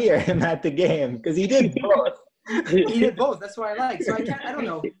party or him at the game? Because he did both. He did both. That's what I like. So I don't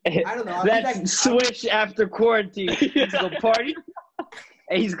know. That's Swish after quarantine. He's gonna party,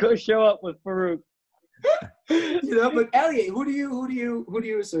 and he's gonna show up with Farokh. You know, but Eliot, who do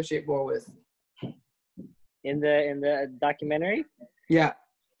you associate more with? In the documentary? Yeah.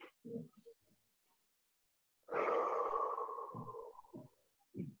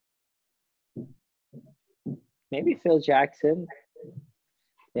 Maybe Phil Jackson.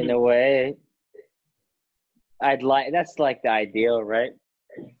 In a way, that's like the ideal, right?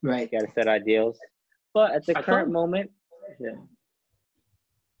 Right. You gotta set ideals. But at the current moment, yeah.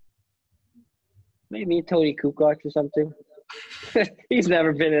 Maybe Tony Kukoc or something. He's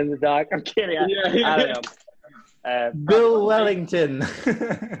never been in the doc. I'm kidding. I don't know. Bill Wellington.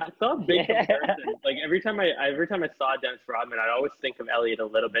 I saw a big comparison. Like every time I saw Dennis Rodman, I'd always think of Eliot a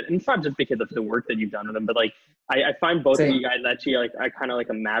little bit, and it's not just because of the work that you've done with him, but like I find both of you guys actually like are kind of like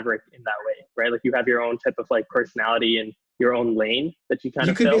a maverick in that way, right? Like you have your own type of like personality and your own lane that you kind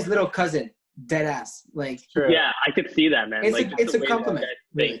of. You could be his little cousin, dead ass. Like yeah, I could see that, man. It's a compliment.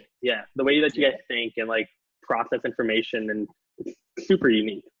 Really. Yeah, the way that you guys think and like process information, and it's super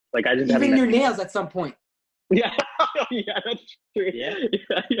unique. Like I just even your nails at some point. Yeah, yeah, that's true. Yeah.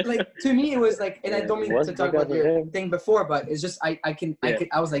 Like to me, it was like, and I don't mean to talk about your thing before, but it's just I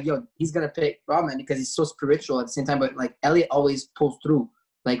was like, yo, he's gonna pick Rodman because he's so spiritual at the same time. But like Eliot always pulls through.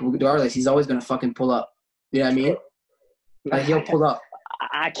 Like regardless, he's always gonna fucking pull up. You know what I mean? Like he'll pull up.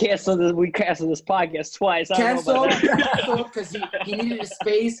 I canceled this. We canceled this podcast twice. Cancel because he needed a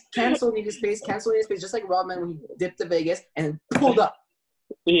space. Cancel needed space. Cancel needed space. Just like Rodman when he dipped to Vegas and pulled up.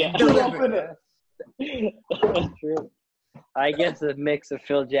 Yeah. True. I guess a mix of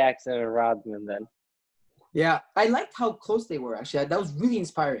Phil Jackson and Rodman then. Yeah, I liked how close they were. Actually, that was really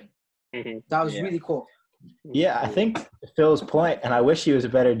inspiring. Mm-hmm. That was really cool. Yeah, I think Phil's point, and I wish he was a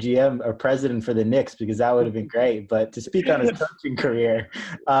better GM or president for the Knicks because that would have been great. But to speak on his coaching career,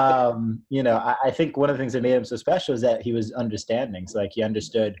 you know, I think one of the things that made him so special is that he was understanding. So, like, he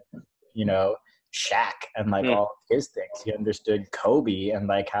understood, you know, Shaq and like all of his things. He understood Kobe and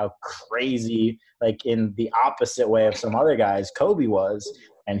like how crazy, like in the opposite way of some other guys, Kobe was.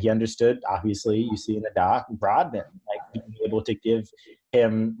 And he understood, obviously, you see in the doc, Rodman, like being able to give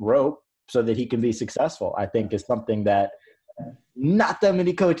him rope so that he can be successful, I think is something that not that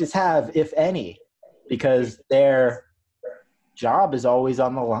many coaches have, if any, because their job is always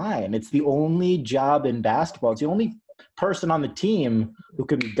on the line. It's the only job in basketball. It's the only person on the team who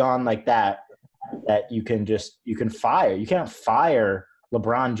can be gone like that you can fire. You can't fire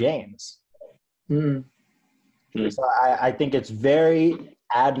LeBron James. Mm-hmm. So I think it's very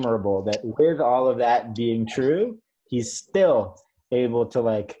admirable that with all of that being true, he's still able to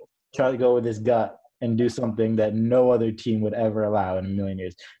like try to go with his gut and do something that no other team would ever allow in a million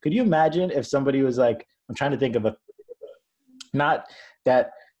years. Could you imagine if somebody was like, I'm trying to think of not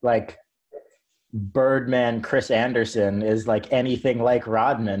that like Birdman Chris Anderson is like anything like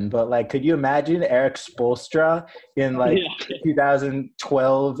Rodman, but like, could you imagine Eric Spoelstra in like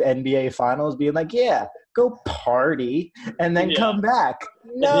 2012 NBA Finals being like, yeah, go party and then come back?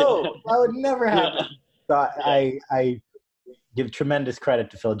 No, that would never happen. So I give tremendous credit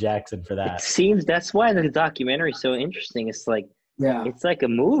to Phil Jackson for that. It seems that's why the documentary is so interesting. It's like, it's like a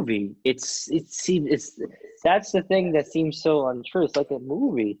movie. It's that's the thing that seems so untrue. It's like a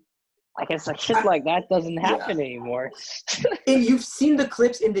movie. I guess like shit like that doesn't happen anymore. And you've seen the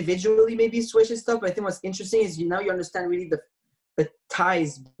clips individually, maybe Swish and stuff. But I think what's interesting is you understand really the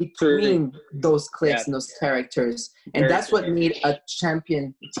ties between those clips and those characters, and that's what made a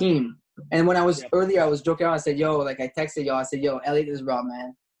champion team. And when I was earlier, I was joking around. I said, "Yo," like I texted y'all. I said, "Yo, Eliot is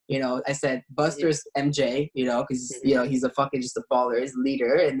Rodman." You know, I said Buster's MJ. You know, because he's a fucking just a baller, he's a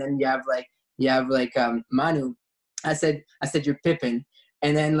leader. And then you have like Manu. I said you're Pippen.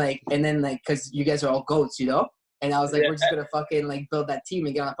 And then because you guys are all goats, you know? And I was like, we're just going to fucking, like, build that team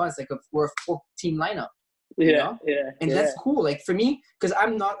and get on the punch. Like, we're a full-team lineup, you know? And that's cool. Like, for me, because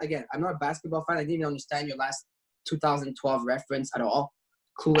I'm not a basketball fan. I didn't even understand your last 2012 reference at all.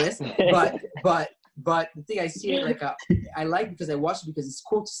 Clueless. But the thing I see it, like, I like because I watch it because it's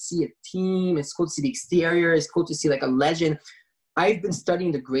cool to see a team. It's cool to see the exterior. It's cool to see, like, a legend. I've been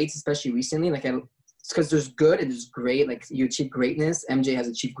studying the greats, especially recently. Like, because there's good and there's great. Like, you achieve greatness. MJ has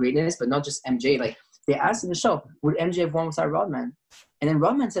achieved greatness, but not just MJ. Like, they asked in the show, would MJ have won without Rodman? And then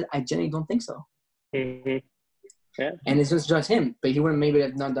Rodman said, I genuinely don't think so. Mm-hmm. Yeah. And it's just him. But he wouldn't maybe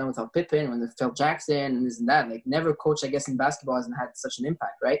have not done without Pippen and Phil Jackson and this and that. Like, never coach, I guess, in basketball hasn't had such an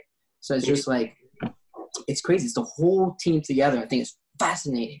impact, right? So it's just like, it's crazy. It's the whole team together. I think it's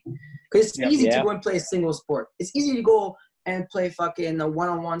fascinating. Because it's easy to go and play a single sport. It's easy to go and play fucking a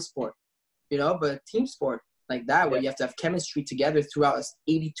one-on-one sport, you know? But a team sport like that, where you have to have chemistry together throughout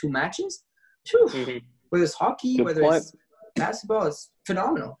 82 matches, whether it's hockey, whether it's basketball, it's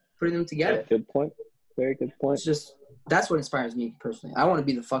phenomenal putting them together. Yeah, good point. Very good point. It's just, that's what inspires me personally. I want to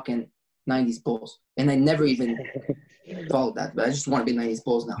be the fucking 90s Bulls. And I never even followed that, but I just want to be 90s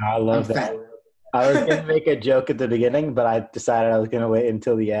Bulls now. I love that. I was going to make a joke at the beginning, but I decided I was going to wait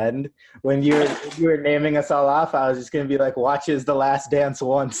until the end. When you were naming us all off, I was just going to be like, watches The Last Dance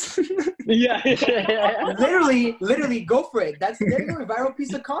once. Yeah. literally, go for it. There you go, a viral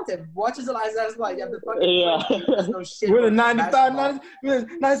piece of content. Watches The Last Dance. Like, you have the fucking no shit. We're the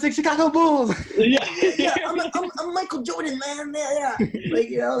 96 Chicago Bulls. Yeah, I'm Michael Jordan, man. Yeah. Like,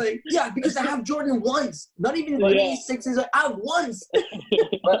 you know, like, yeah, because I have Jordan once. Not even 86s. Like, I have once.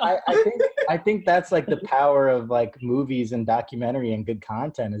 But I think that's like the power of like movies and documentary and good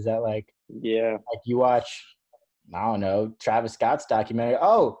content is that like you watch, I don't know, Travis Scott's documentary.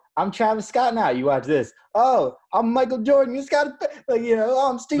 Oh, I'm Travis Scott now. You watch this. Oh, I'm Michael Jordan. You just got to, like, you know,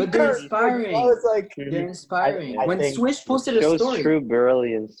 oh, I'm Steve Kerr. But they're inspiring. Oh, it's like, they're inspiring. I when think Swish posted a story. True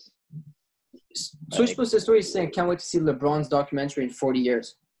brilliance. Swish posted a story saying, can't wait to see LeBron's documentary in 40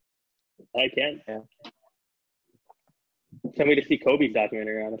 years. I can. Yeah. Can't wait to see Kobe's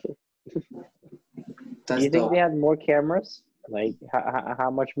documentary, honestly. That's Do you think dope. they had more cameras? Like, how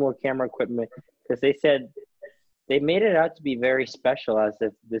much more camera equipment? Because they said they made it out to be very special, as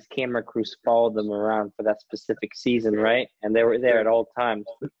if this camera crews followed them around for that specific season, right? And they were there at all times.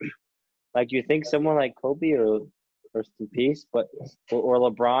 Like, do you think someone like Kobe or rest in peace, but or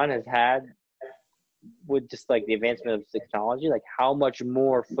LeBron has had with just like the advancement of technology? Like, how much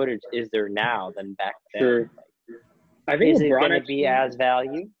more footage is there now than back then? Sure. I think Is it LeBron going to be as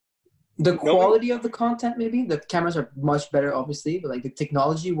value? The quality of the content, maybe. The cameras are much better, obviously, but like the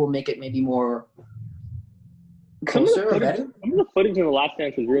technology will make it maybe more closer or better. Some of the footage in The Last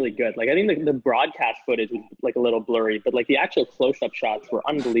Dance was really good. Like, I think the broadcast footage was like a little blurry, but like the actual close-up shots were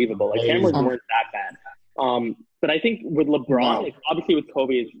unbelievable. Like, cameras weren't that bad. But I think with LeBron, like, obviously with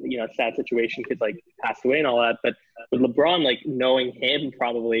Kobe, it's, you know, a sad situation because like passed away and all that. But with LeBron, like, knowing him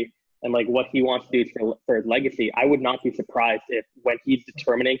probably and like what he wants to do for his legacy, I would not be surprised if when he's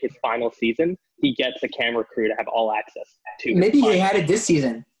determining his final season, he gets a camera crew to have all access to. Maybe he had it this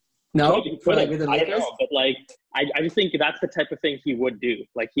season. No, for like with the I don't Lakers. know, but like I just think that's the type of thing he would do.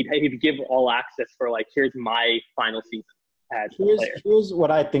 Like he'd give all access for like, here's my final season as a player. Here's what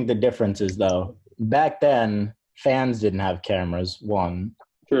I think the difference is though. Back then, fans didn't have cameras. One,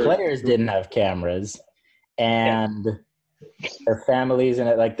 players didn't have cameras, and their families and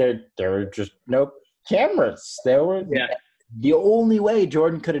it, like there were just no cameras. There were the only way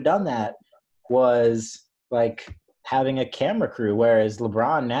Jordan could have done that was like having a camera crew, whereas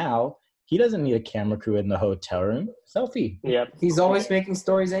LeBron now, he doesn't need a camera crew in the hotel room. Selfie. Yeah. He's always making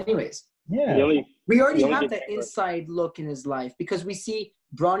stories anyways. Yeah. We already have that inside look in his life because we see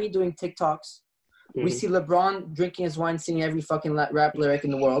Bronny doing TikToks. We see LeBron drinking his wine, singing every fucking rap lyric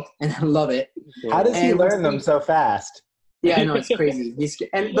in the world, and I love it. How does he learn them so fast? Yeah, I know, it's crazy.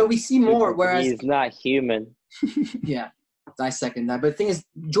 But we see more, whereas he's not human. Yeah, I second that. But the thing is,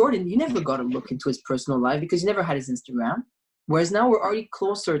 Jordan, you never got to look into his personal life because he never had his Instagram. Whereas now we're already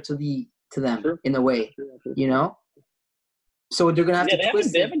closer to them in a way, you know. So they're gonna have to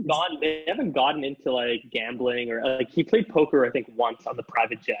twist. They haven't gotten into like gambling or like he played poker I think once on the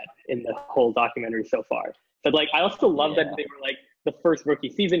private jet in the whole documentary so far. But like I also love that they were like the first rookie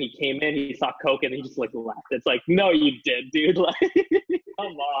season he came in, he saw coke and he just like left. It's like, no, you did, dude. Like, come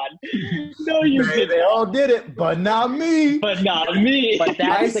on, no, you did. They all did it, but not me. But not me. But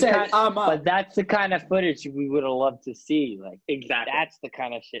that's the kind of footage we would have loved to see. Like exactly, that's the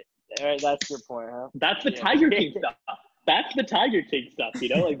kind of shit. That's your point, huh? That's the Tiger King stuff. That's the Tiger King stuff, you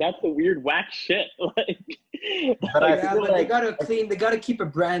know, like that's the weird whack shit. Like, but I feel like they gotta keep a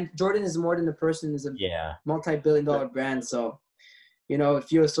brand. Jordan is more than a person; is a multi-billion-dollar brand. So, you know,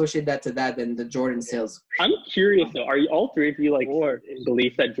 if you associate that to that, then the Jordan sales. I'm curious though. Are you all three of you like in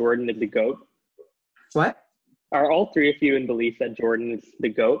belief that Jordan is the GOAT? What? Are all three of you in belief that Jordan is the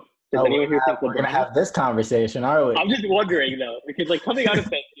GOAT? Does anyone here think we're gonna have this conversation, are we? I'm just wondering though, because like coming out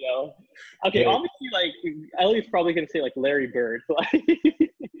of it, you know, okay, obviously like Elliot's probably gonna say like Larry Bird.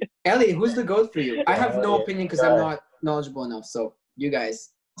 Elliot, who's the GOAT for you? I have no opinion because I'm not knowledgeable enough. So you guys.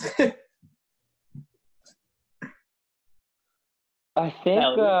 I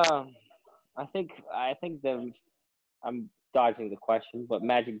think the I'm dodging the question, but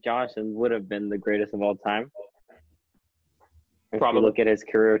Magic Johnson would have been the greatest of all time. If you look at his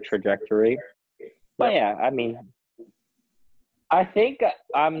career trajectory. But yeah, I mean, I think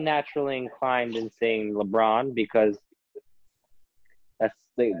I'm naturally inclined in saying LeBron because that's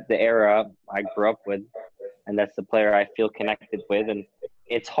the era I grew up with, and that's the player I feel connected with. And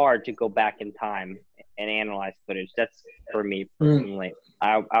it's hard to go back in time and analyze footage. That's for me personally.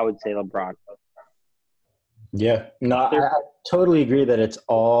 I would say LeBron. Yeah, no, I totally agree that it's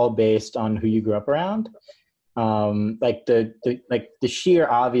all based on who you grew up around. Like the sheer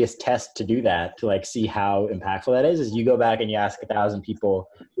obvious test to do that, to like see how impactful that is you go back and you ask 1,000 people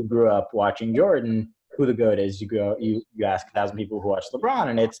who grew up watching Jordan who the GOAT is. You ask 1,000 people who watch LeBron,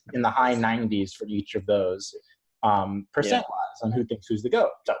 and it's in the high 90s for each of those percent wise on who thinks who's the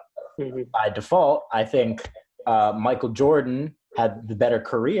GOAT. So by default, I think Michael Jordan had the better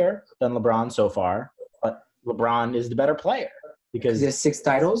career than LeBron so far, but LeBron is the better player. Because is it 6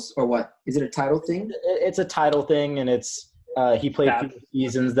 titles or what? Is it a title thing? It's a title thing, and it's he played fewer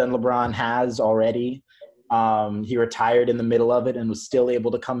seasons than LeBron has already. He retired in the middle of it and was still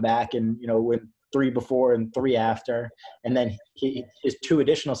able to come back and win 3 before and 3 after. And then his 2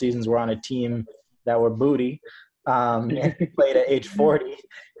 additional seasons were on a team that were booty. And he played at age 40,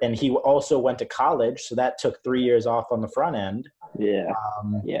 and he also went to college, so that took 3 years off on the front end. Yeah,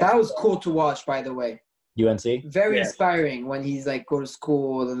 that was cool to watch, by the way. UNC? Very inspiring when he's like go to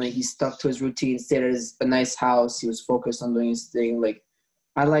school and like he stuck to his routine, stayed at a nice house. He was focused on doing his thing. Like,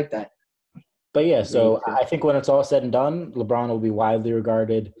 I like that. But yeah, so I think when it's all said and done, LeBron will be widely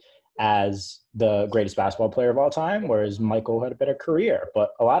regarded as the greatest basketball player of all time, whereas Michael had a better career.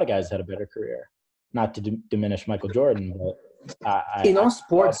 But a lot of guys had a better career. Not to diminish Michael Jordan, but in all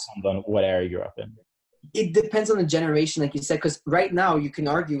sports, on what era you grew up in. It depends on the generation, like you said, because right now you can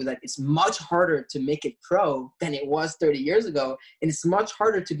argue that it's much harder to make it pro than it was 30 years ago. And it's much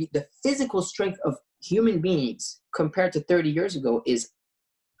harder to be the physical strength of human beings compared to 30 years ago is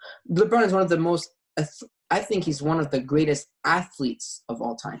LeBron is one of the most, I think he's one of the greatest athletes of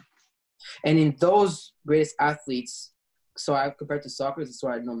all time. And in those greatest athletes, so I compared to soccer, this is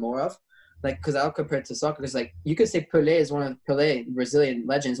what I know more of. Like, because I'll compare it to soccer. Because, like, you could say Pelé, Brazilian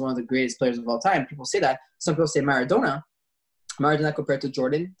legend, is one of the greatest players of all time. People say that. Some people say Maradona compared to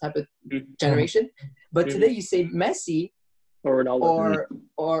Jordan type of generation. But today you say Messi or Ronaldo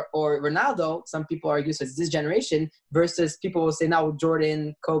or Ronaldo. Some people argue so it's this generation versus people will say now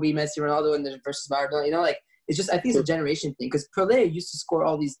Jordan, Kobe, Messi, Ronaldo, and then versus Maradona. Like, it's just, I think it's a generation thing. Because Pelé used to score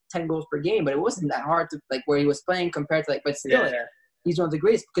all these 10 goals per game, but it wasn't that hard to, like, where he was playing compared to, like, but still, he's one of the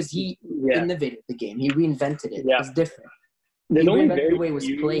greatest because he innovated the game. He reinvented it. It's different. There's he only reinvented the way it was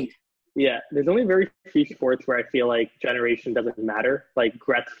played. Yeah, there's only very few sports where I feel like generation doesn't matter. Like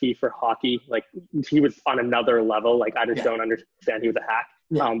Gretzky for hockey, like he was on another level. Like I just don't understand he was a hack.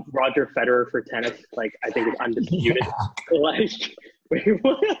 Yeah. Roger Federer for tennis, like I think is undisputed. Like, wait,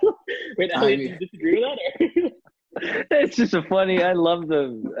 what? Wait, Eliot, do you disagree with that? It's just a funny. I just love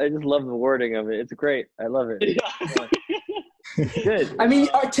the wording of it. It's great. I love it. Good. I mean,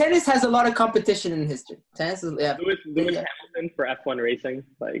 our tennis has a lot of competition in history. Tennis is Lewis Hamilton for F1 racing.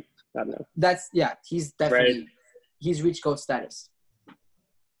 Like I don't know. He's definitely he's reached GOAT status.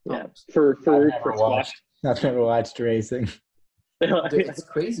 Yeah, for squash. I've never watched racing. Dude, it's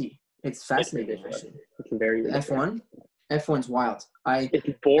crazy. It's fascinating. It's very F1. F1's wild. It's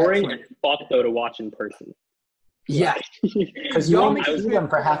boring and fuck though to watch in person. Yeah, because you only see them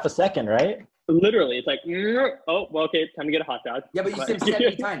for half a second, right? Literally, it's like, oh, well, okay, time to get a hot dog. Yeah, but you see him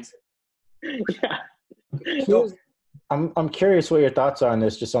 70 times. Yeah. I'm curious what your thoughts are on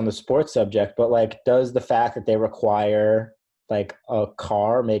this, just on the sports subject. But like, does the fact that they require like a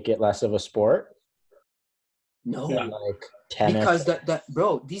car make it less of a sport? No, like tennis. Because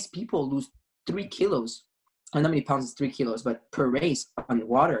bro, these people lose 3 kilos. I don't know how many pounds is 3 kilos, but per race on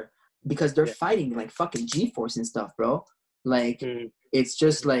water because they're fighting like fucking G-force and stuff, bro. Like it's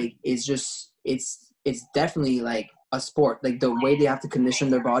just like it's definitely like a sport. Like the way they have to condition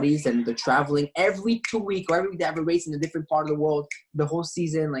their bodies and they're traveling every 2 weeks or every week they have a race in a different part of the world the whole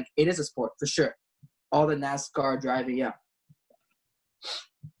season. Like it is a sport for sure. All the NASCAR driving, yeah.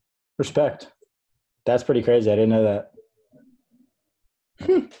 Respect. That's pretty crazy. I didn't know that.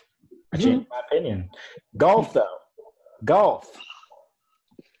 I changed my opinion. Golf though. Golf.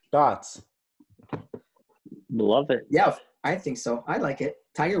 Thoughts? Love it. Yeah, I think so. I like it.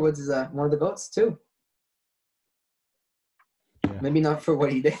 Tiger Woods is one of the GOATs too. Yeah. Maybe not for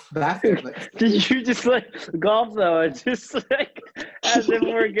what he did back there, but did you just like golf though? It's just like as if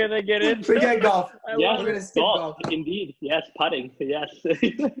we're gonna get into forget golf. Yes, we're gonna skip golf. Indeed. Yes, putting. Yes.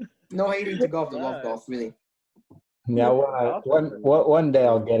 No hating to golf. I love golf, really. Yeah, one day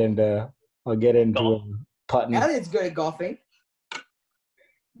I'll get into Golf. putting. Elliot's good at golfing.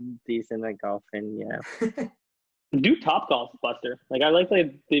 Decent at golfing, yeah. Do Top Golf, Buster. Like I like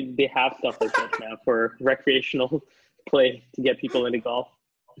that they have stuff like that now for recreational play to get people into golf.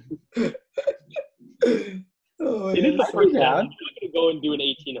 Oh, It is the I'd be first time. down. I'm not gonna go and do an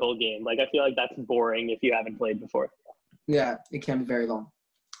 18-hole game. Like I feel like that's boring if you haven't played before, Yeah, it can be very long.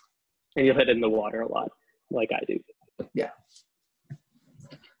 and you'll hit it in the water a lot, like I do.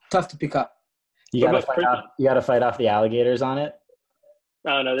 Tough to pick up. You What gotta about fight off. You gotta fight off the alligators on it.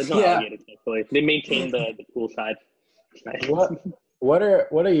 Oh no, there's no Yeah. alligators. Thankfully, they maintain the pool side. It's nice. What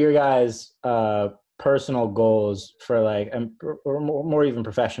are your guys' personal goals for like, or more even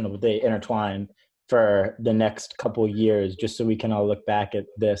professional, but they intertwine for the next couple years, just so we can all look back at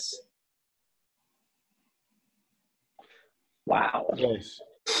this? Wow. Yes.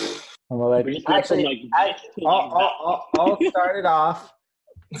 Well, We just went from, actually, like, I'll start it off.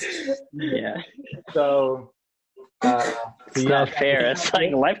 Yeah. So, It's not fair. It's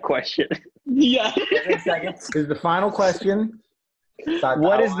like a life question. Yeah. This is the final question.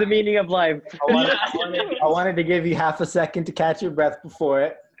 What is the meaning of life? I wanted to give you half a second to catch your breath before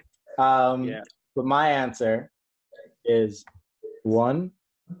it. Yeah. But my answer is 1,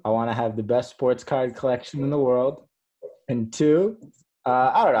 I want to have the best sports card collection in the world, and 2,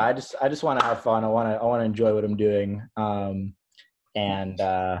 I don't know. I just want to have fun. I want to enjoy what I'm doing. And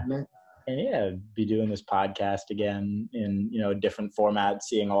yeah, be doing this podcast again in a different format,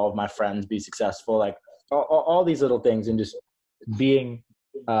 seeing all of my friends be successful, like all these little things, and just being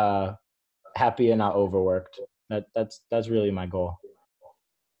happy and not overworked. That's really my goal.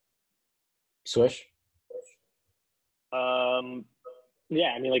 Swish.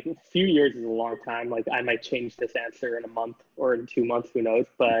 Yeah, I mean, like a few years is a long time. Like I might change this answer in a month or in 2 months, who knows?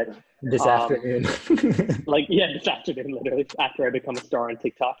 But This afternoon. like, yeah, this afternoon, literally, after I become a star on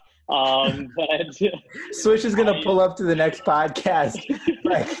TikTok. But Swish is gonna pull up to the next podcast.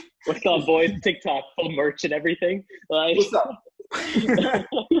 Like, what's up, boys? TikTok, full merch and everything. Like, what's up?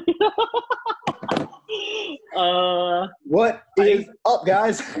 What is up,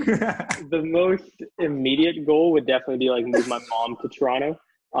 guys? The most immediate goal would definitely be like move my mom to Toronto.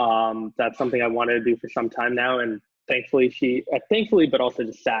 That's something I wanted to do for some time now, and thankfully but also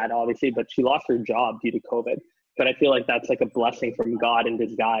just sad, obviously, but she lost her job due to COVID. But I feel like that's like a blessing from God in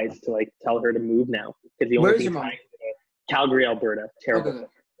disguise to like tell her to move now, because the only Where's thing your mom? Calgary, Alberta, terrible.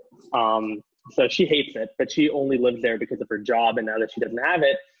 Okay. So she hates it, but she only lives there because of her job, and now that she doesn't have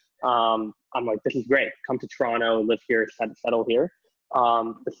it, I'm like, this is great. Come to Toronto, live here, settle here.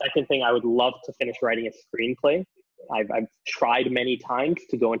 The second thing, I would love to finish writing a screenplay. I've tried many times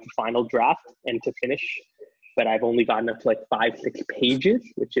to go into final draft and to finish, but I've only gotten up to like 5-6 pages,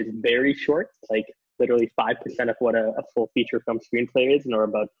 which is very short. Like literally 5% of what a full feature film screenplay is, or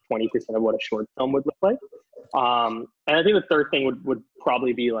about 20% of what a short film would look like. And I think the third thing would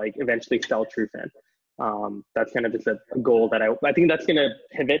probably be like eventually sell True Fan. That's kind of just a goal that I think that's going to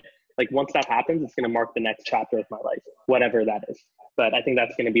pivot. Like once that happens, it's going to mark the next chapter of my life, whatever that is. But I think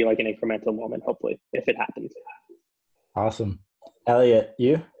that's going to be like an incremental moment, hopefully, if it happens. Awesome. Eliot,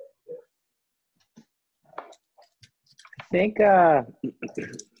 you? I think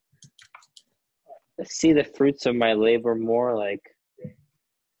see the fruits of my labor more. Like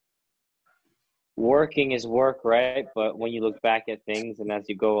working is work, right? But when you look back at things and as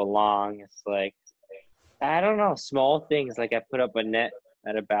you go along, it's like, I don't know, small things. Like I put up a net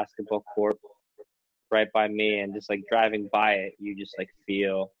at a basketball court right by me, and just like driving by it, you just like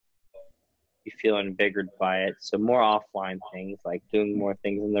feel invigorated by it. So more offline things, like doing more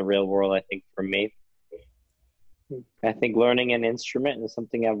things in the real world. I think for me, I think learning an instrument is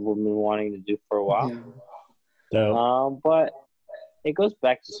something I've been wanting to do for a while. Yeah. But it goes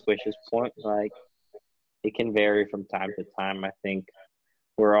back to Swish's point. Like it can vary from time to time. I think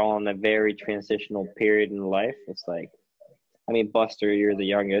we're all in a very transitional period in life. It's like, I mean, Buster, you're the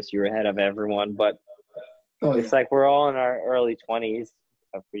youngest. You're ahead of everyone. But it's like we're all in our early 20s.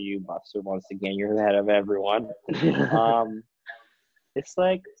 Except for you, Buster. Once again, you're ahead of everyone. It's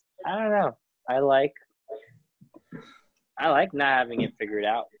like, I don't know. I like not having it figured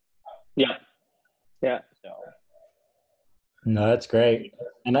out. Yeah. So. No, that's great.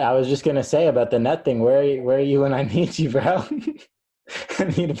 And I was just gonna say about the net thing. Where are you when I need you, bro? I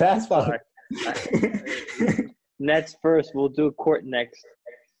need a passport. Nets first. We'll do court next.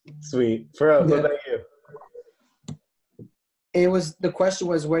 Sweet. Farokh, what about you? The question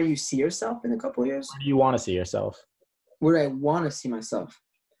was where you see yourself in a couple of years? Where do you want to see yourself? Where I want to see myself.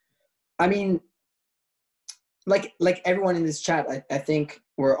 I mean, like everyone in this chat, I think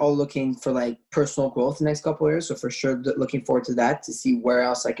we're all looking for like personal growth in the next couple of years. So for sure, looking forward to that, to see where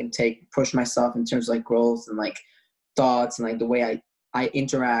else I can push myself in terms of like growth and like thoughts and like the way I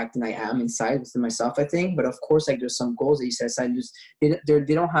interact and I am inside within myself, I think. But of course, like there's some goals that you set aside. They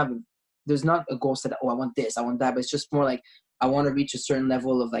don't have, there's not a goal set, oh, I want this, I want that, but it's just more like, I want to reach a certain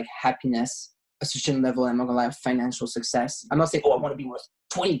level of like happiness, a certain level, I'm not gonna lie, of financial success. I'm not saying, oh, I want to be worth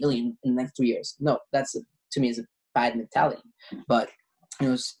 20 million in the next 3 years. No, that's to me is a bad mentality. But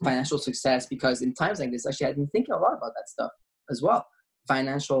financial success, because in times like this, actually, I've been thinking a lot about that stuff as well.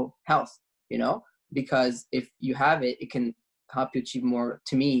 Financial health, because if you have it, it can help you achieve more,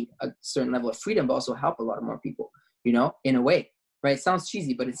 to me, a certain level of freedom, but also help a lot of more people, in a way, right? It sounds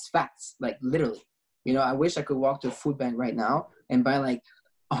cheesy, but it's facts, like literally. I wish I could walk to a food bank right now and buy like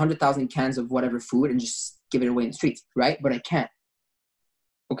 100,000 cans of whatever food and just give it away in the streets, right? But I can't.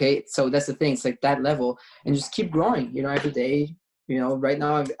 Okay, so that's the thing. It's like that level, and just keep growing, every day. Right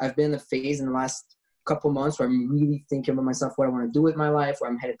now I've been in a phase in the last couple months where I'm really thinking about myself, what I want to do with my life, where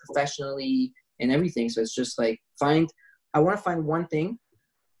I'm headed professionally and everything. So it's just like I want to find one thing,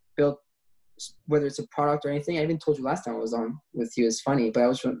 build, whether it's a product or anything. I even told you last time I was on with you, it's funny, but I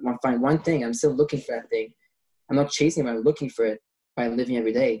just want to find one thing. I'm still looking for that thing. I'm not chasing it, I'm looking for it by living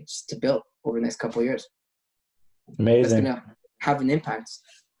every day, just to build over the next couple of years. Amazing. That's going to have an impact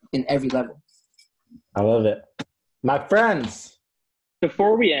in every level. I love it. My friends.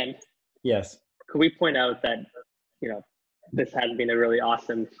 Before we end, yes, could we point out that, this has been a really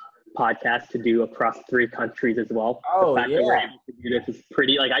awesome podcast to do across 3 countries as well. Oh, the fact that we're able to do this is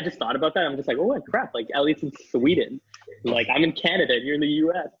pretty, like, I just thought about that. I'm just like, oh, crap. Like, Eliot's in Sweden. Like, I'm in Canada and you're in the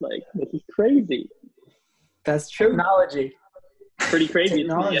US. Like, this is crazy. That's true. Technology. Pretty crazy.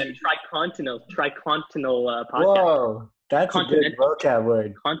 It's tricontinental podcast. Whoa, that's a good vocab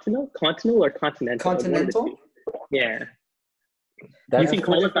word. Continental or continental? Continental? Yeah. You can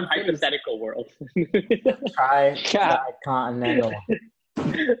call it the hypothetical world. Tricontinental.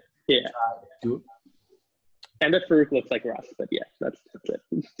 Yeah. And the Farokh looks like Russ, but yeah, that's it.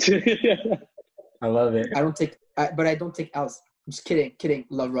 I love it. I don't take L's. I'm just kidding.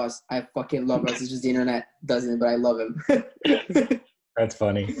 Love Russ. I fucking love Russ. It's just the internet doesn't, but I love him. That's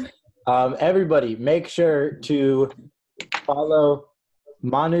funny. Everybody, make sure to follow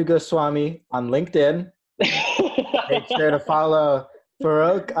Manu Goswami on LinkedIn. Make sure to follow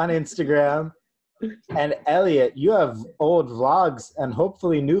Farokh on Instagram. And Eliot, you have old vlogs and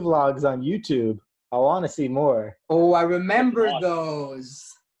hopefully new vlogs on YouTube. I want to see more. Oh, I remember those.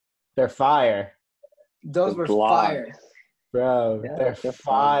 They're fire. Those were fire. Bro, they're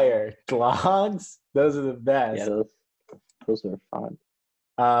fire. Vlogs? Those are the best. Yeah, those are fun.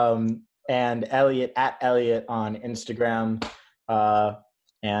 And Eliot, at Eliot on Instagram,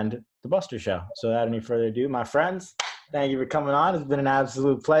 and The Buster Show. So without any further ado, my friends, thank you for coming on. It's been an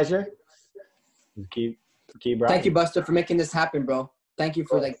absolute pleasure. Keep riding. Thank you, Buster, for making this happen, bro. Thank you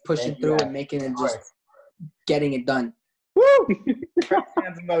for pushing through and making it, just getting it done. Woo!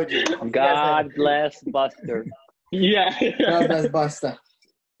 Hands emoji. God bless Buster. Yeah. God bless Buster.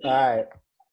 All right.